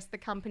criticize, I guess, the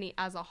company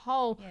as a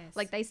whole,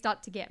 like, they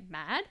start to get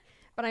mad.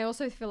 but I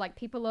also feel like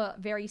people are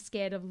very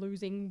scared of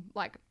losing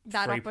like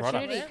that Free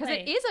opportunity because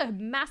product. it is a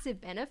massive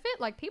benefit.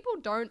 Like people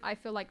don't, I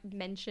feel like,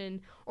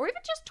 mention or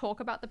even just talk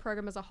about the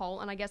program as a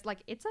whole, and I guess like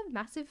it's a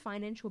massive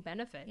financial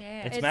benefit.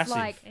 Yeah. It's massive.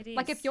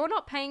 Like if you're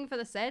not paying for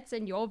the sets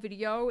and your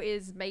video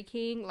is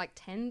making like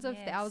tens of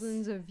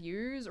thousands of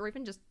views or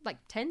even just like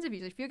tens of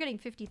views, if you're getting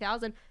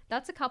 50,000,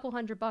 that's a couple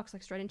 $100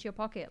 like straight into your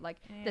pocket, like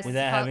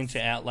without having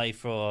to outlay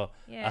for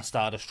a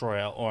Star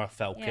Destroyer or a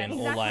Falcon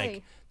or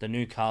like the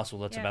new castle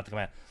that's about to come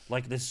out.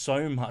 Like there's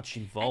so much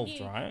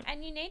involved, right?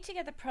 And you need to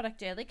get the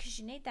product early because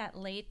you need that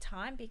lead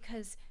time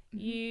because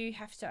you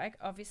have to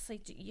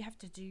obviously you have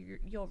to do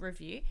your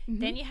review,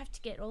 then you have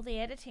to get all the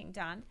editing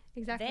done,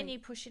 then you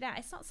push it out.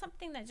 It's not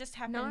something that just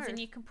happens and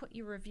you can put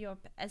your review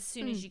up as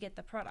soon as you get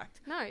the product.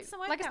 Like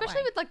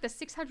especially with like the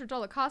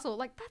 $600 castle,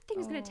 like that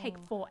thing's going to take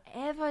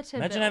forever to imagine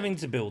build. having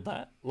to build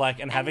that, like,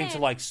 and having to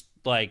like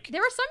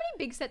there are so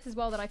many big sets as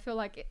well that I feel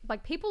like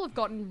people have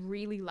gotten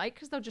really late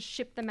because they'll just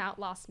ship them out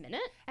last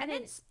minute, and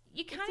it's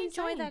you can't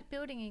enjoy that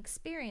building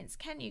experience,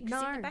 can you?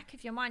 Because in the back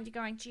of your mind, you're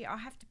going, "Gee, I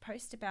have to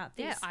post about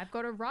this." Yeah, I've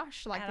got to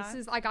rush. Like this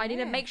is like I need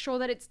to make sure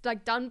that it's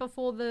like done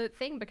before the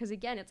thing because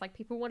again, it's like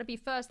people want to be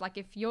first. Like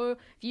if you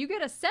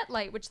get a set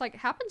late, which like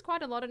happens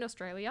quite a lot in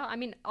Australia. I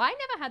mean, I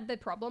never had the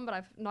problem,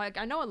 but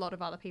I know a lot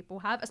of other people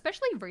have.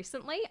 Especially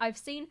recently, I've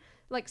seen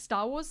like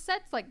Star Wars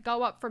sets like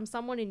go up from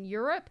someone in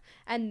Europe,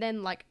 and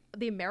then like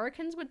the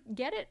Americans would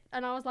get it,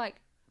 and I was like,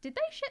 did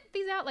they ship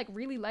these out like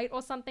really late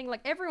or something?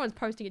 Like everyone's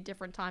posting at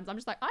different times. I'm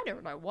just like, I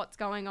don't know what's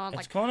going on.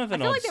 It's like kind of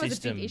an I feel odd like there was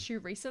system. a big issue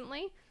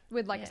recently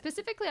with like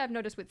specifically I've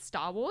noticed with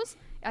Star Wars.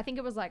 I think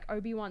it was like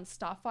Obi-Wan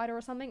Starfighter or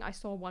something. I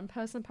saw one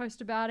person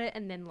post about it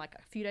and then like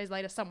a few days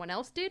later someone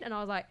else did, and I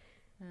was like,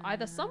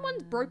 either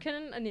someone's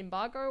broken an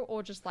embargo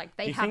or just like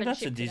they haven't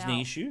shipped it out. Do you think that's a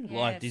Disney issue? Yes.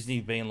 Like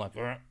Disney being like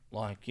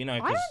you know? I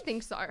don't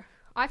think so.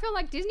 I feel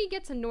like Disney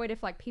gets annoyed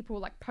if like people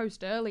like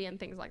post early and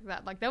things like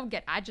that. Like they'll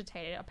get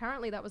agitated.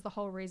 Apparently that was the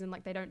whole reason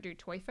like they don't do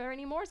Toy Fair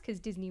anymore, is because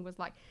Disney was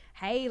like,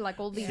 hey, like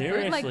all these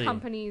bootleg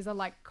companies are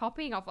like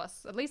copying off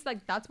us. At least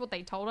like that's what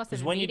they told us.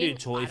 Because when you do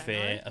Toy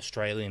Fair,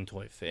 Australian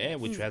Toy Fair,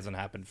 which hasn't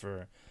happened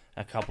for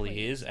a couple of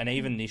years, and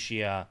even this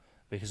year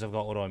because I've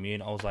got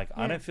autoimmune, I was like,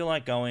 I don't feel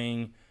like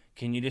going.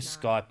 Can you just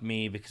Skype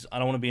me? Because I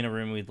don't want to be in a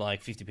room with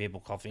like 50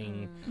 people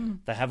coughing.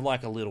 They have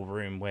like a little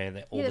room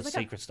where all the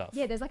secret stuff.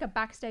 Yeah, there's like a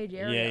backstage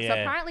area. So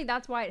apparently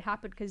that's why it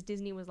happened, because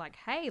Disney was like,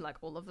 hey, like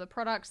all of the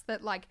products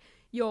that like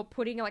you're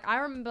putting, like I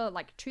remember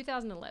like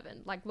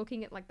 2011, like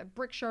looking at like the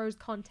Brick Show's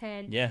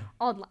content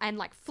and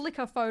like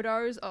Flickr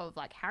photos of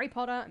like Harry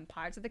Potter and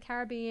Pirates of the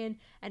Caribbean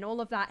and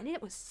all of that. And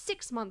it was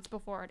 6 months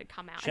before it had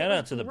come out. Shout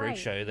out to the Brick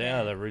Show. They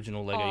are the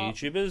original Lego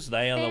YouTubers.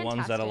 They are the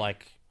ones that are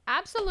like...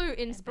 absolute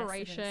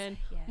inspiration.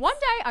 One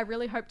day I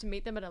really hope to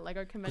meet them at a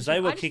Lego convention. Because they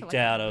were kicked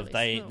out of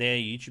their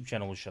YouTube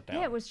channel was shut down.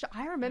 Yeah, it was.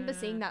 I remember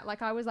seeing that.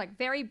 Like I was like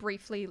very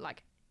briefly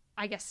like,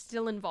 I guess,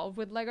 still involved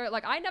with Lego.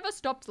 Like I never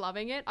stopped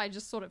loving it. I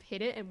just sort of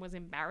hit it and was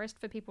embarrassed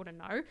for people to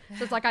know.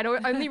 So it's like I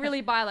don't only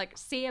really buy like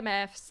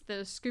CMFs,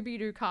 the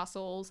Scooby-Doo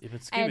castles,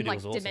 and like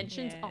awesome.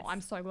 Dimensions. Yes. Oh,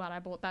 I'm so glad I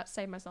bought that.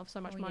 Saved myself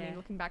so much money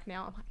looking back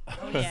now.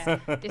 I'm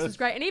like, this is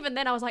great. And even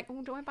then I was like,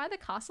 oh, do I buy the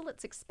castle?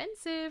 It's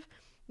expensive.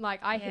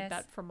 Like I hit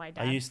that from my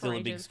dad. Are you still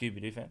a big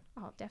Scooby-Doo fan?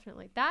 Oh,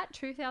 definitely. That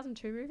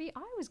 2002 movie,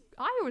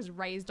 I was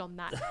raised on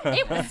that.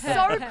 It was so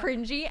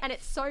cringy and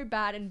it's so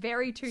bad and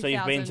very 2000s. So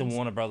you've been to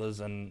Warner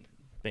Brothers and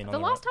been on the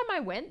last time I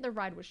went, the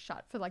ride was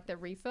shut for like the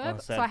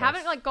refurb. So I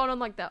haven't like gone on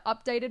like the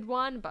updated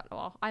one, but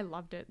I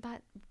loved it.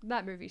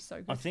 That movie's so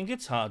good. I think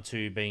it's hard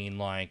to be in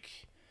like,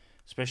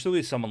 especially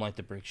with someone like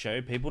the Brick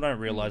Show, people don't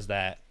realize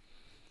that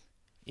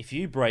if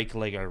you break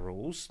Lego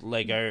rules,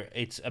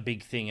 it's a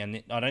big thing,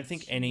 and I don't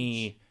think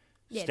any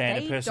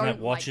standard person that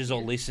watches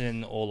or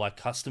listen or like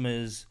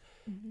customers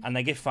and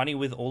they get funny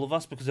with all of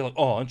us because they're like,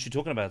 oh, aren't you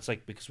talking about it? It's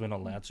like, because we're not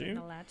allowed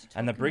to.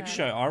 And the Brick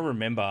Show, I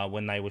remember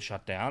when they were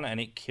shut down and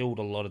it killed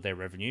a lot of their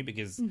revenue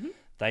because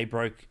they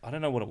broke, I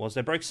don't know what it was,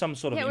 they broke some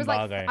sort of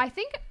embargo. Like, I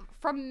think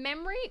from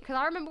memory, because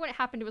I remember when it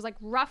happened, it was like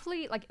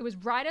roughly, like it was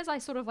right as I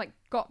sort of like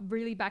got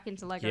really back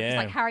into Lego. Because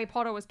like Harry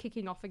Potter was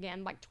kicking off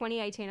again, like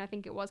 2018 I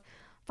think it was.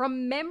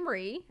 From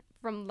memory,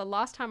 from the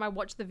last time I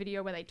watched the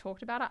video where they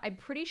talked about it, I'm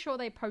pretty sure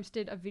they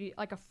posted a video,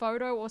 like a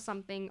photo or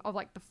something of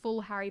like the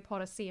full Harry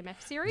Potter CMF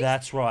series.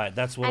 That's right.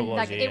 That's what it was.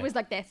 Like, it was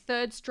like their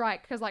third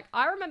strike, because like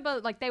I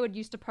remember like they would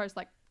used to post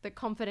like the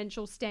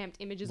confidential stamped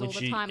images all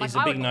the time. Which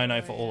like, is a big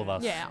no-no for all of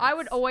us. Yeah, I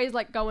would always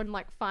like go and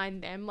like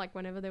find them like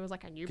whenever there was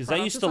like a new product. Because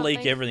they used to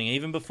leak everything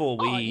even before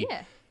we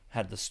yeah.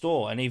 had the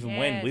store, and even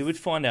when we would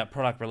find out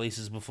product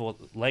releases before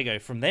Lego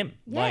from them,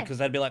 like because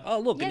they'd be like, oh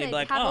look, and you'd be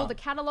like, have all the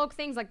catalog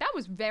things, like that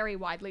was very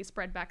widely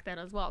spread back then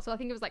as well. So I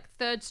think it was like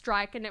third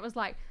strike, and it was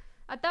like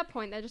at that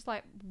point they're just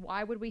like,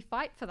 why would we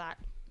fight for that?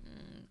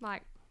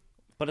 Like,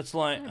 but it's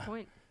like no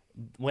point.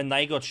 When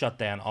they got shut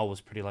down, I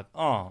was pretty like,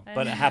 oh,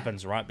 but it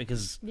happens, right?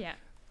 Because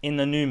in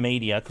the new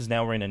media, because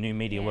now we're in a new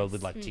media world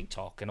with like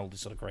TikTok and all this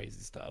sort of crazy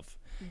stuff.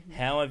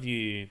 How have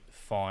you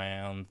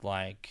found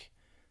like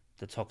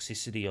the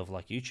toxicity of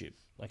like YouTube?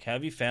 Like, how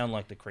have you found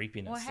like the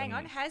creepiness? Well, hang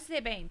on. Has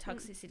there been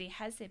toxicity?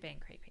 Has there been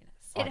creepiness?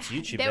 it's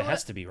YouTube. There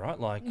has to be, right?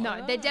 Like,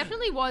 no, there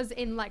definitely was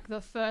in like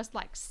the first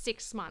like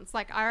 6 months.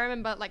 Like I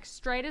remember, like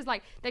straight as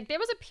like there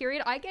was a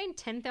period I gained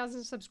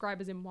 10,000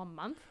 subscribers in 1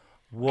 month.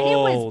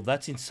 Whoa,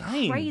 that's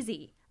insane!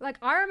 Crazy. Like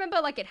I remember,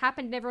 like it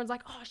happened, and everyone's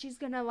like, "Oh, she's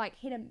gonna like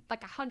hit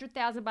like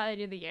 100,000 by the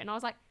end of the year," and I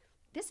was like,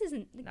 "This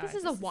isn't. This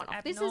is a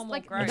one-off. This is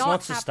like it's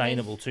not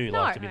sustainable too.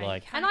 Like to be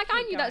like, and like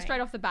I knew that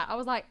straight off the bat. I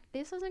was like,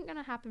 this isn't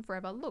gonna happen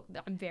forever. Look,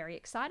 I'm very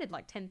excited.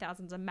 Like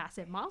 10,000 is a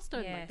massive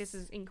milestone. Like this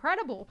is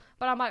incredible.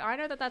 But I'm like, I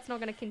know that that's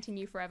not gonna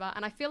continue forever.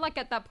 And I feel like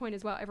at that point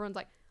as well, everyone's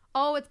like,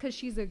 oh, it's because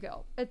she's a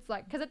girl. It's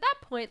like, because at that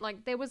point,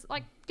 like there was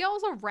like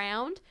girls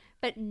around,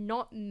 but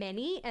not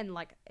many, and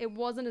like it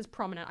wasn't as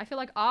prominent. I feel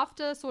like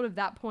after sort of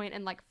that point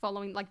and like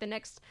following like the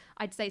next,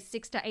 I'd say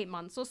 6 to 8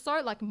 months or so,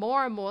 like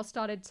more and more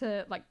started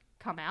to like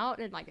come out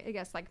and like I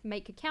guess like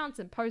make accounts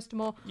and post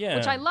more,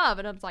 which I love.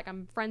 And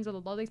I'm friends with a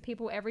lot of these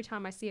people. Every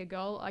time I see a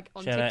girl like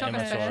on TikTok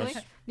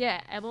especially,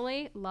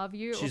 Emily, love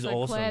you. She's also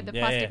awesome. Claire, the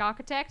plastic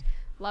architect,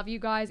 love you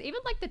guys. Even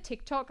like the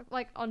TikTok,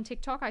 like on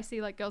TikTok I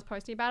see like girls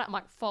posting about it, I'm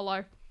like,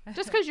 follow.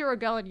 Just because you're a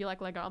girl and you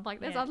like Lego, I'm like,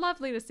 there's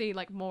lovely to see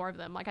like more of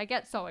them. Like I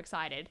get so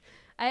excited,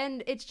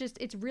 and it's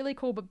really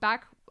cool. But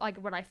back like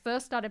when I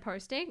first started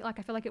posting, like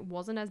I feel like it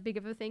wasn't as big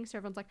of a thing. So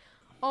everyone's like,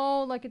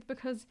 oh, like it's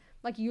because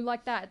like you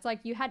like that. It's like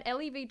you had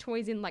LEV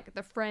toys in like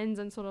the Friends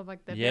and sort of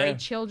like the very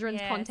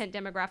children's content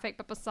demographic.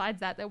 But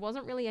besides that, there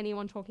wasn't really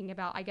anyone talking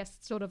about, I guess,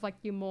 sort of like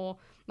your more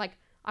like,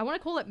 I want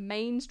to call it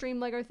mainstream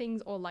Lego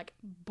things or like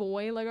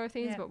boy Lego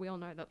things, but we all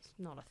know that's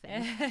not a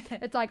thing.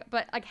 It's like,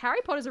 but like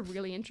Harry Potter's a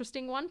really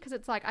interesting one because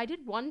it's like I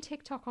did one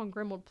TikTok on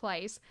Grimmauld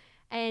Place,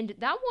 and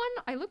that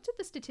one, I looked at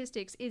the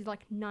statistics, is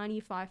like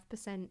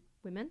 95%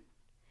 women,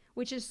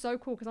 which is so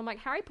cool because I'm like,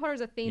 Harry Potter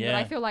is a theme that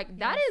I feel like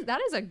that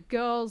is a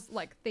girl's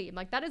like theme.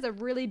 Like that is a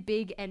really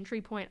big entry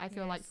point, I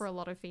feel like, for a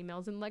lot of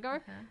females in Lego.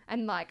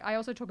 And like I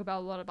also talk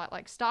about a lot about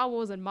like Star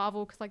Wars and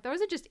Marvel because like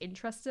those are just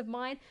interests of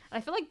mine. And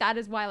I feel like that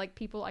is why like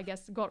people, I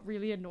guess, got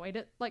really annoyed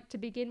at like to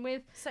begin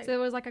with. So there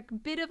was like a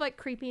bit of like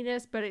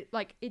creepiness, but it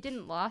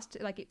didn't last.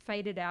 Like it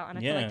faded out, and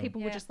I feel like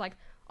people were just like,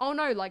 oh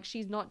no, like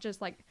she's not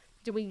just like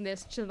doing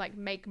this to like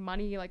make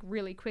money like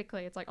really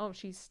quickly. It's like, oh,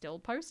 she's still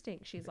posting.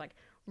 She's like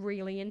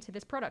really into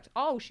this product.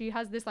 Oh, she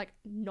has this like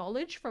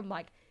knowledge from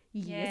like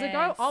years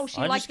ago. Oh,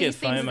 she liked these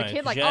things as a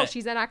kid. Like, oh,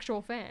 she's an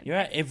actual fan. You're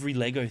at every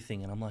Lego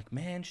thing, and I'm like,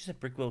 man, she's at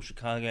Brickworld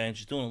Chicago, and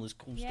she's doing all this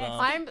cool stuff.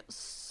 I'm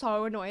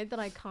so annoyed that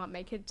I can't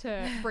make it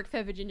to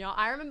Brickfair, Virginia.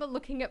 I remember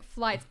looking at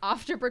flights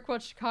after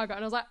Brickworld Chicago,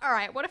 and I was like, all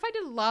right, what if I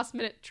did a last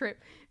minute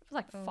trip? It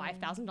was like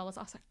 $5,000. I was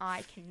like,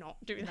 I cannot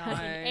do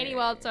that in any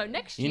world. So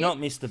next year, you're not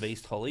Mr.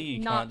 Beast, Holly.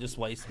 You can't just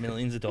waste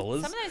millions of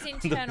dollars. Some of those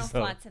internal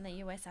flights in the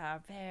US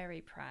are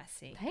very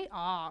pricey. They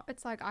are.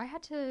 It's like I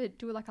had to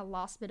do like a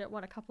last minute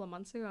one a couple of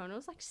months ago, and it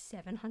was like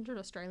 700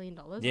 Australian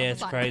dollars. Yeah,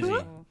 it's like, crazy.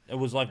 It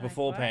was like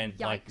before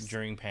like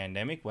during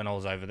pandemic when I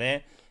was over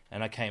there.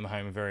 And I came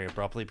home very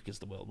abruptly because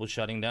the world was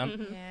shutting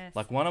down.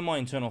 Like one of my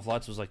internal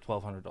flights was like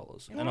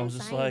 $1,200, and I was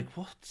just like,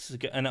 "What?"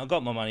 And I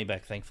got my money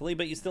back, thankfully.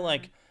 But you're still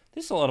like,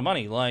 "This is a lot of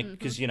money." Like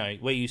because you know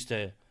we're used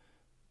to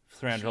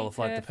 $300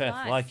 flight to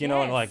Perth. Like you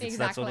know, like it's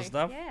that sort of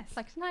stuff. Yeah, it's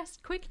like nice,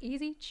 quick,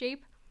 easy,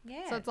 cheap.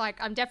 Yeah. So it's like,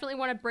 I'm definitely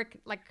want to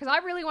because I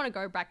really want to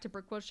go back to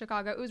Brickworld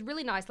Chicago. It was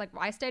really nice. Like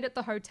I stayed at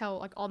the hotel,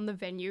 like on the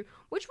venue,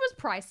 which was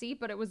pricey,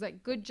 but it was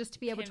like good just to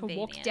be able to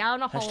walk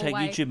down a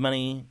hallway. #YouTube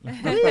money.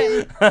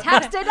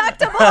 Tax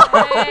deductible.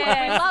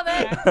 We love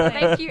it.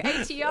 Thank you,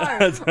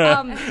 ATO. So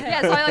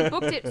I like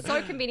booked it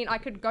so convenient. I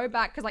could go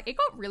back because like it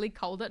got really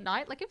cold at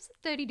night. Like it was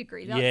 30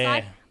 degrees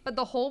outside, but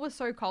the hall was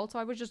so cold. So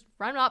I was just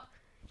run up,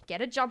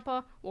 get a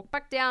jumper, walk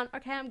back down.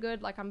 Okay, I'm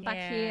good. Like I'm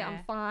back here.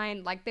 I'm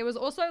fine. Like there was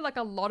also like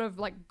a lot of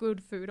like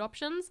good food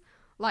options.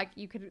 Like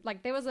you could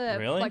like there was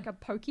like a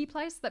poke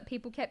place that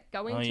people kept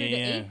going to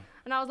eat,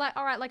 and I was like,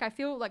 all right, like I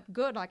feel like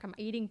good. Like I'm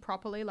eating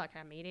properly. Like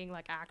I'm eating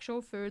like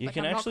actual food. You like,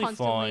 can I'm actually not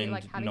constantly, find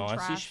like, having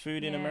nice-ish trash.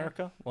 food in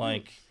America.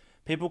 Like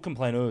people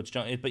complain, oh, it's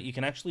junk, but you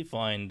can actually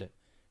find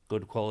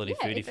good quality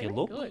food if you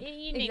look.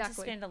 You need to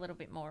spend a little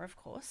bit more, of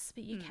course,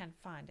 but you can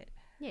find it.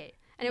 Yeah.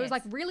 And it was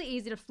like really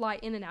easy to fly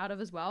in and out of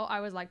as well.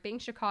 I was like being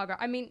Chicago.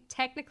 I mean,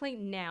 technically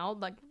now,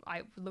 like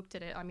I looked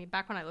at it. I mean,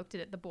 back when I looked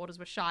at it, the borders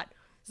were shut.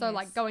 So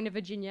like going to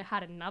Virginia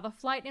had another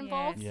flight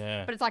involved.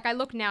 Yeah. But it's like I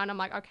look now and I'm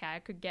like, okay, I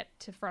could get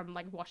to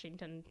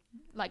Washington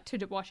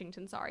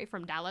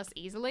from Dallas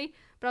easily.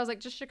 But I was like,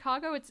 just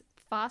Chicago, it's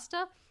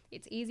faster.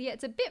 It's easier.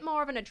 It's a bit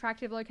more of an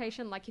attractive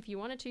location. Like if you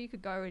wanted to, you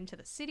could go into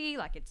the city.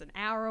 Like it's an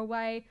hour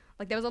away.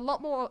 Like there was a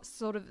lot more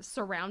sort of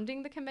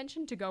surrounding the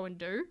convention to go and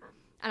do.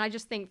 And I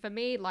just think for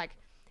me, like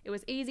it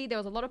was easy. There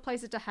was a lot of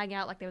places to hang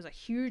out. Like there was a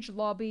huge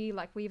lobby.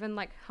 Like we even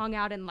like hung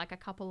out in like a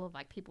couple of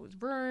like people's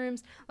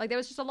rooms. Like there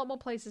was just a lot more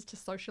places to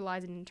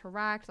socialize and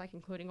interact, like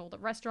including all the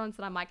restaurants.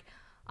 And I'm like,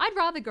 I'd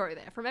rather go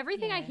there. From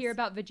everything I hear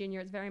about Virginia,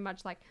 it's very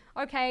much like,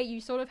 okay,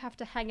 you sort of have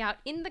to hang out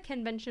in the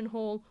convention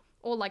hall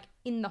or like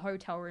in the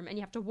hotel room, and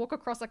you have to walk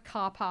across a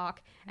car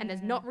park, and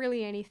there's not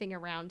really anything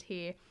around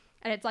here.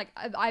 And it's like,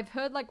 I've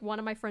heard like one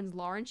of my friends,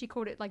 Lauren, she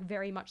called it like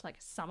very much like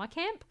summer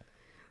camp.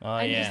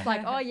 And just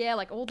like, oh yeah,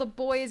 like all the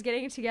boys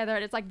getting together,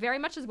 and it's like very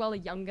much as well a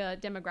younger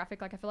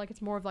demographic. Like I feel like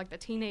it's more of like the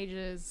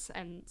teenagers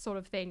and sort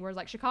of thing. Whereas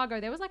like Chicago,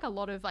 there was like a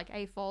lot of like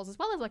AFOLs as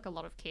well as like a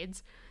lot of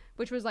kids,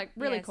 which was like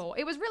really cool.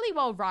 It was really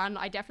well run.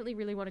 I definitely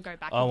really want to go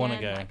back. I want to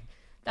go. Like,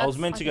 I was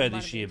meant to go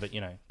this year, but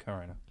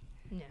Corona.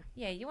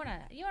 Yeah, you wanna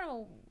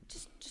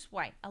just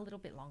wait a little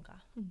bit longer.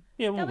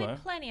 Yeah, we'll There'll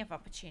be plenty of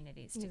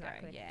opportunities to go.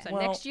 Yeah. So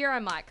next year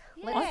I'm like,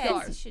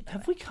 let's go.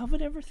 Have we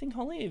covered everything,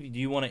 Holly? Do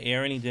you want to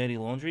air any dirty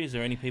laundry? Is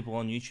there any people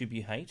on YouTube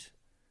you hate?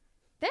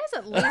 There's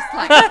at least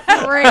like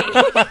 3.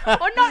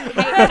 Or not hate,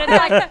 but it's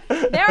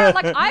like there are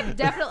like I've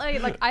definitely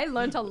like I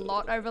learned a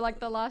lot over like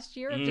the last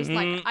year of just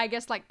like I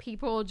guess like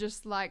people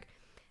just like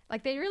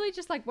they really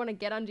just like want to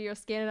get under your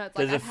skin, and it's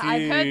like I've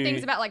heard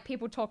things about like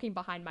people talking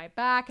behind my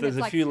back. And there's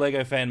it's a few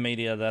Lego fan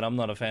media that I'm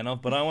not a fan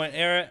of, but I won't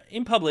air it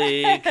in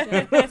public. So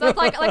it's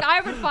like I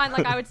would find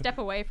like I would step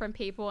away from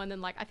people, and then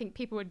like I think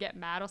people would get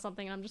mad or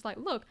something. And I'm just like,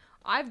 look,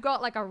 I've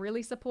got like a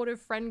really supportive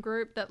friend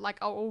group that like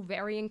are all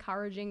very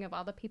encouraging of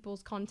other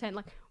people's content.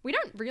 Like we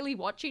don't really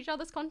watch each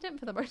other's content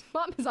for the most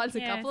part, besides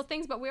a couple of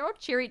things, but we all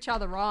cheer each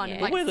other on. Yeah.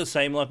 And, like, we're the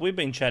same. Like we've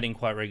been chatting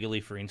quite regularly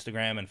for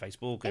Instagram and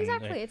Facebook.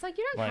 Exactly. And, it's like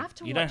you don't have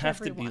to. You don't have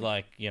to be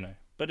like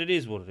But it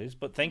is what it is.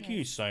 But thank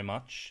you so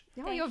much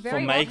you're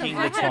very for making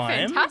welcome. the time. I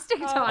had a fantastic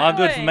time.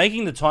 Good, for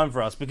making the time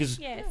for us, because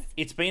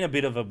it's been a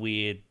bit of a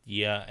weird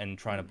year and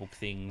trying to book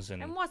things.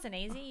 And it wasn't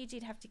easy. You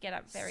did have to get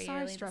up very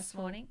early this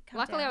morning.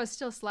 Luckily, I was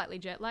still slightly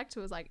jet lagged, so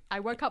it was like I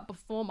woke up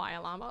before my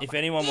alarm. If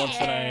anyone wants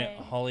to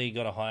know, Holly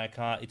got a hire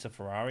car. It's a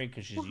Ferrari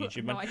because she's a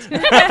YouTuber. No, I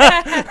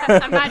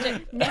didn't.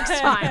 Imagine next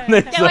time.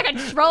 Get like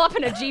a roll up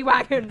in a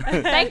G-Wagon.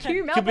 Thank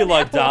you, Melbourne. Could be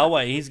like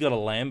Darway. He's got a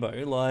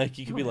Lambo. Like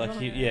you could be like,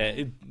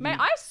 Mate,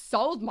 I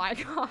sold my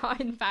car.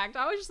 In fact,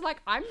 I was just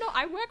like,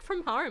 I work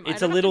from home.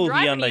 It's a little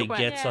Hyundai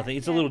Getz, I think.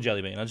 It's a little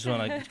jelly bean. I just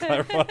want to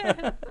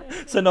clarify.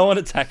 So no one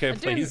attack her,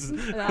 please.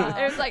 It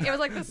was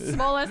like the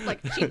smallest,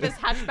 like cheapest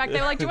hatchback. They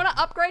were like, "Do you want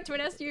to upgrade to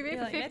an SUV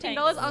for $15?"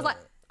 I was like,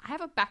 I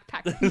have a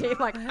backpack.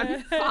 Like,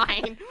 I'm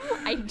fine.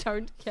 I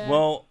don't care.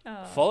 Well,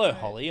 follow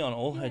Holly on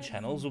all her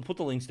channels. We'll put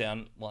the links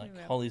down. Like,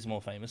 Holly's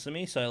more famous than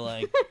me, so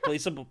like,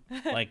 please support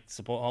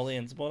Holly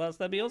and support us.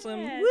 That'd be awesome.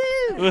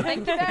 Woo! Thank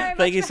you very much.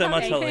 Thank you so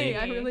much, Holly.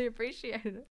 I really appreciate it.